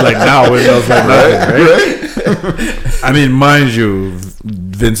 we're like, now windmills like nothing, right? Right? I mean, mind you,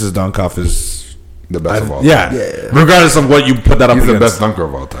 Vince's dunk off is The best of all yeah. time. Yeah. Regardless of what you put that up He's the against. best dunker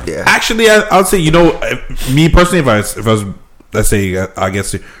of all time. Yeah. Actually, I would say, me personally, if I was, let's say, I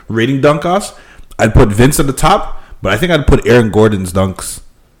guess rating dunk offs, I'd put Vince at the top, but I think I'd put Aaron Gordon's dunks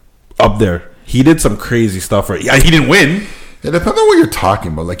up there. He did some crazy stuff. Right? Yeah, he didn't win. It depends on what you're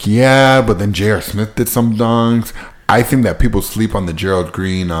talking about. Like, yeah, but then J.R. Smith did some dunks. I think that people sleep on the Gerald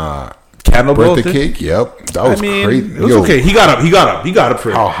Green Candle birthday thing? cake. Yep, that was crazy. It was Yo, okay. He got up for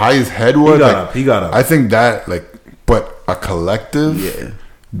it. How high his head was. He got up. I think that, but a collective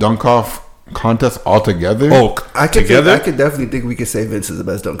dunk off contest altogether. Oh, I could together? I could definitely think we could say Vince is the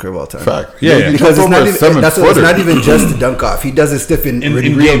best dunker of all time. fact. Yeah, yeah. He Because jumped it's not over a even 7 it's footer. not even just the dunk off. He does it stiff in In real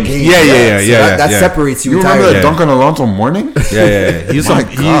games. games. Yeah, That yeah. separates you You remember entirely. that dunk on Alonzo Mourning? Yeah. He's My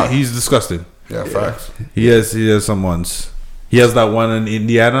God. he's disgusting. Yeah, facts. He has some ones. He has that one in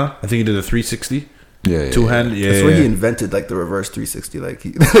Indiana. I think he did a 360. Yeah, Two hand. Yeah. That's where he invented like the reverse 360, like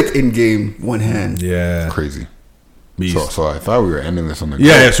in game one hand. Yeah. Crazy. Beast. So I thought we were ending this on the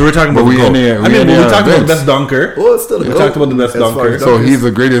Yeah, so we're talking about But the GOAT. ended- I mean, ended we on talked about the Vince. best dunker. Well, it's still We the talked GOAT about the best as far dunker. as So dunkers. he's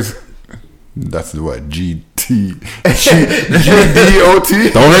the greatest. That's what GDOT.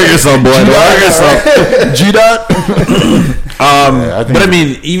 Don't hurt yourself, boy. Don't hurt yourself. G dot. I think- But I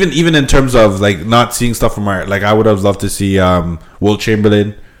mean, even in terms of like not seeing stuff from our, like I would have loved to see Will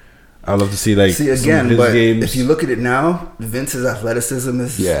Chamberlain. I'd love to see like See some of again, his but games. if you look at it now, Vince's athleticism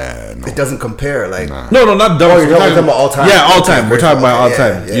is No. it doesn't compare. Like no, not dunks. Oh, We're you're talking about all time. Yeah, all time. We're talking about all Yeah,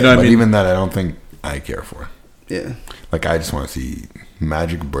 time. yeah. You know what I But mean? even that, I don't think I care for. yeah. Like, I just want to see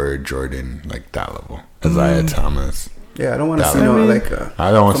Magic, Bird, Jordan, like that level. Isaiah Thomas. Yeah, I don't want to That see would- no like.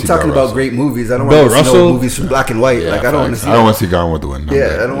 I don't wanna I'm see talking Bill about Russell. great movies. I don't Bill want to see no Russell? movies from black and white. like I don't want to see. I don't want to see Gone with the Wind. I'm Yeah,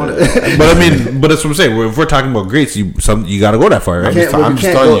 good. I don't want to. But I mean, but that's what I'm saying. If we're talking about greats, you got to go that far, right? can't- I'm we just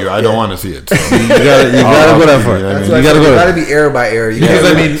can't telling go- you, I don't yeah. want to see it. So. You gotta go that far. You know what I That's mean? why You gotta you go. got to be era by era. You Because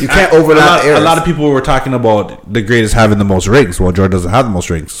can't, I mean, you can't overlap eras. A lot of people were talking about the greatest having the most rings. Well, Jordan doesn't have the most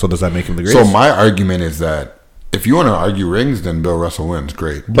rings, so does that make him the So greatest? my argument is that if you want to argue rings, then Bill Russell wins.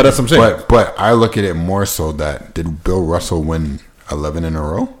 Great. But that's what I'm saying. But I look at it more so that did Bill Russell win 11 in a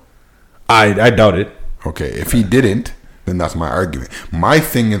row? I doubt it. Okay, if he didn't, then that's my argument. My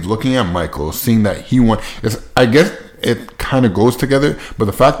thing is looking at Michael, seeing that he won. I guess it kind of goes together, but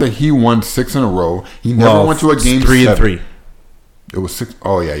the fact that he won 6 in a row, he never went to a game 3 and 7. 3. It was 6.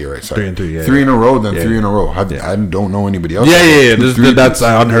 Oh yeah, you're right. Sorry, 3 and 3, yeah, 3 in a row, then Yeah. 3 in a row. I don't know anybody else. Yeah. Two three That's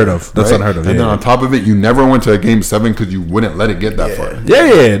peats, unheard of. That's right? unheard of. And Yeah, then on top of it, you never went to a game 7 because you wouldn't let it get that far.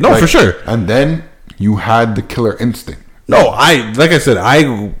 yeah. No, Like, for sure. And then you had the killer instinct. No, like I said,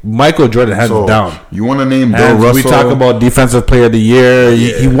 Michael Jordan hands So down. you want to name Bill And Russell? we talk about defensive player of the year.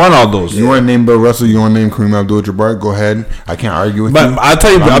 He won all those. You want to name Bill Russell? You want to name Kareem Abdul-Jabbar? Go ahead. I can't argue with you. But I'll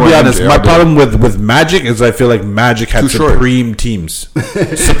tell you, I'm I'll be going honest. MJ My all day. problem with Magic is I feel like Magic had Too short. supreme teams.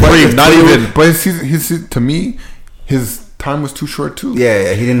 Supreme, not even. But his to me, his time was too short too.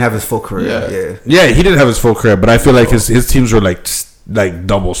 Yeah, he didn't have his full career. Yeah. Yeah. Yeah, he didn't have his full career, but I feel like his teams were like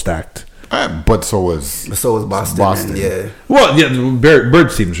double stacked. But so was Boston. Yeah. Well, yeah,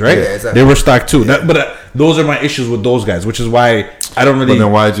 Bird teams, right? Yeah, exactly. They were stacked too. But those are my issues with those guys, which is why I don't really. But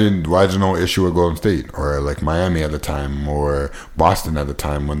then why'd you no issue with Golden State or like Miami at the time or Boston at the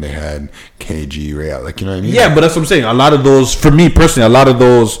time when they had KG, Real, like, you know what I mean? Yeah, but that's what I'm saying. A lot of those, for me personally, a lot of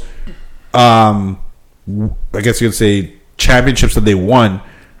those, I guess you could say championships that they won.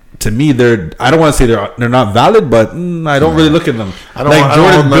 To me, I don't want to say they're not valid, but I don't really look at them.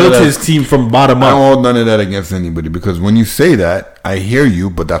 Jordan built his team from bottom up. I don't hold none of that against anybody because when you say that, I hear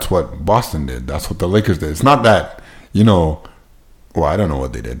you, but that's what Boston did. That's what the Lakers did. It's not that, well, I don't know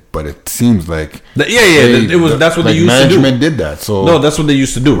what they did, but it seems like that's what they used to do. Management did that, so no, that's what they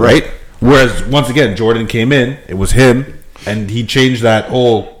used to do, right? Whereas once again, Jordan came in, it was him, and he changed that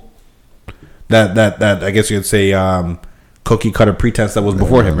whole that I guess you could say cookie cutter pretense that was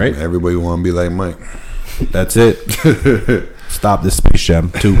before him, right? Everybody want to be like Mike. That's it. Stop this Space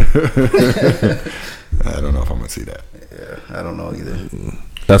Jam 2. I don't know if I'm gonna see that. Yeah, I don't know either.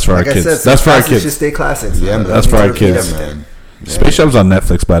 That's for our kids. That's for our kids. Should stay classics. Yeah, that's for our kids, man. Yeah. Space Jam's on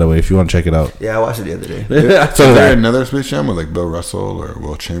Netflix, by the way, if you want to check it out. Yeah, I watched it the other day. Is there another Space Jam with like Bill Russell or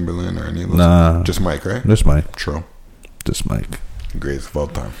Will Chamberlain or any of those? Nah. Just Mike, right? Just Mike. True. Just Mike. Greatest of all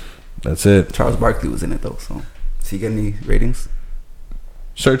time. That's it. Charles Barkley was in it though, so does he get any ratings?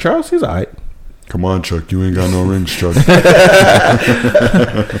 Sir Charles, he's alright. Come on, Chuck. You ain't got no rings, Chuck. He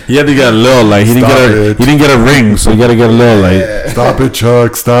had to get a little light. He didn't get a ring, so he got to get a little light. Stop it,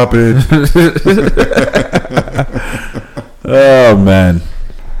 Chuck. Stop it. Oh man.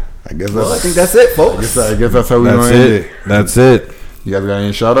 I guess I think that's it, folks. I guess that's how we That's gonna end it. That's it. You guys got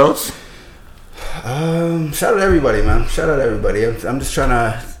any shout outs? Shout out to everybody, man. Shout out to everybody. I'm just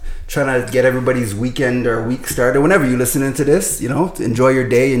trying to get everybody's weekend or week started. Whenever you're listening to this, enjoy your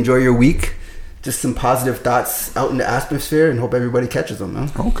day, enjoy your week. Just some positive thoughts out in the atmosphere, and hope everybody catches them,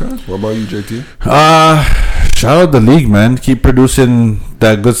 man. Okay. What about you, JT? Shout out the league, man. Keep producing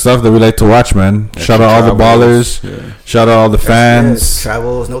that good stuff that we like to watch, man. Shout out all the ballers. Yeah. Shout out all the fans.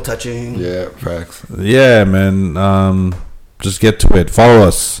 Travels, no touching. Yeah, facts. Yeah, man. Just get to it. Follow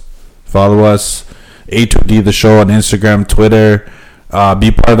us. A2D the show on Instagram, Twitter.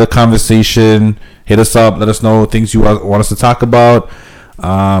 Be part of the conversation. Hit us up. Let us know things you want us to talk about.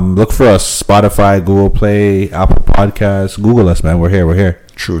 Look for us. Spotify, Google Play, Apple Podcasts. Google us, man. We're here.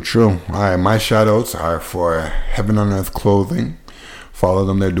 True. All right, my shout outs are for Heaven on Earth Clothing. Follow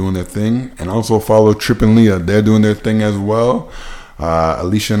them. They're doing their thing. And also follow Trip and Leah. They're doing their thing as well.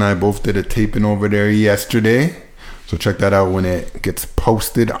 Alicia and I both did a taping over there yesterday. So check that out when it gets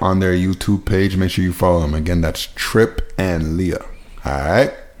posted on their YouTube page. Make sure you follow them. Again, that's Trip and Leah. All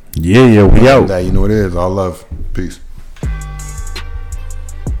right? Yeah, we out. That, you know what it is. All love. Peace.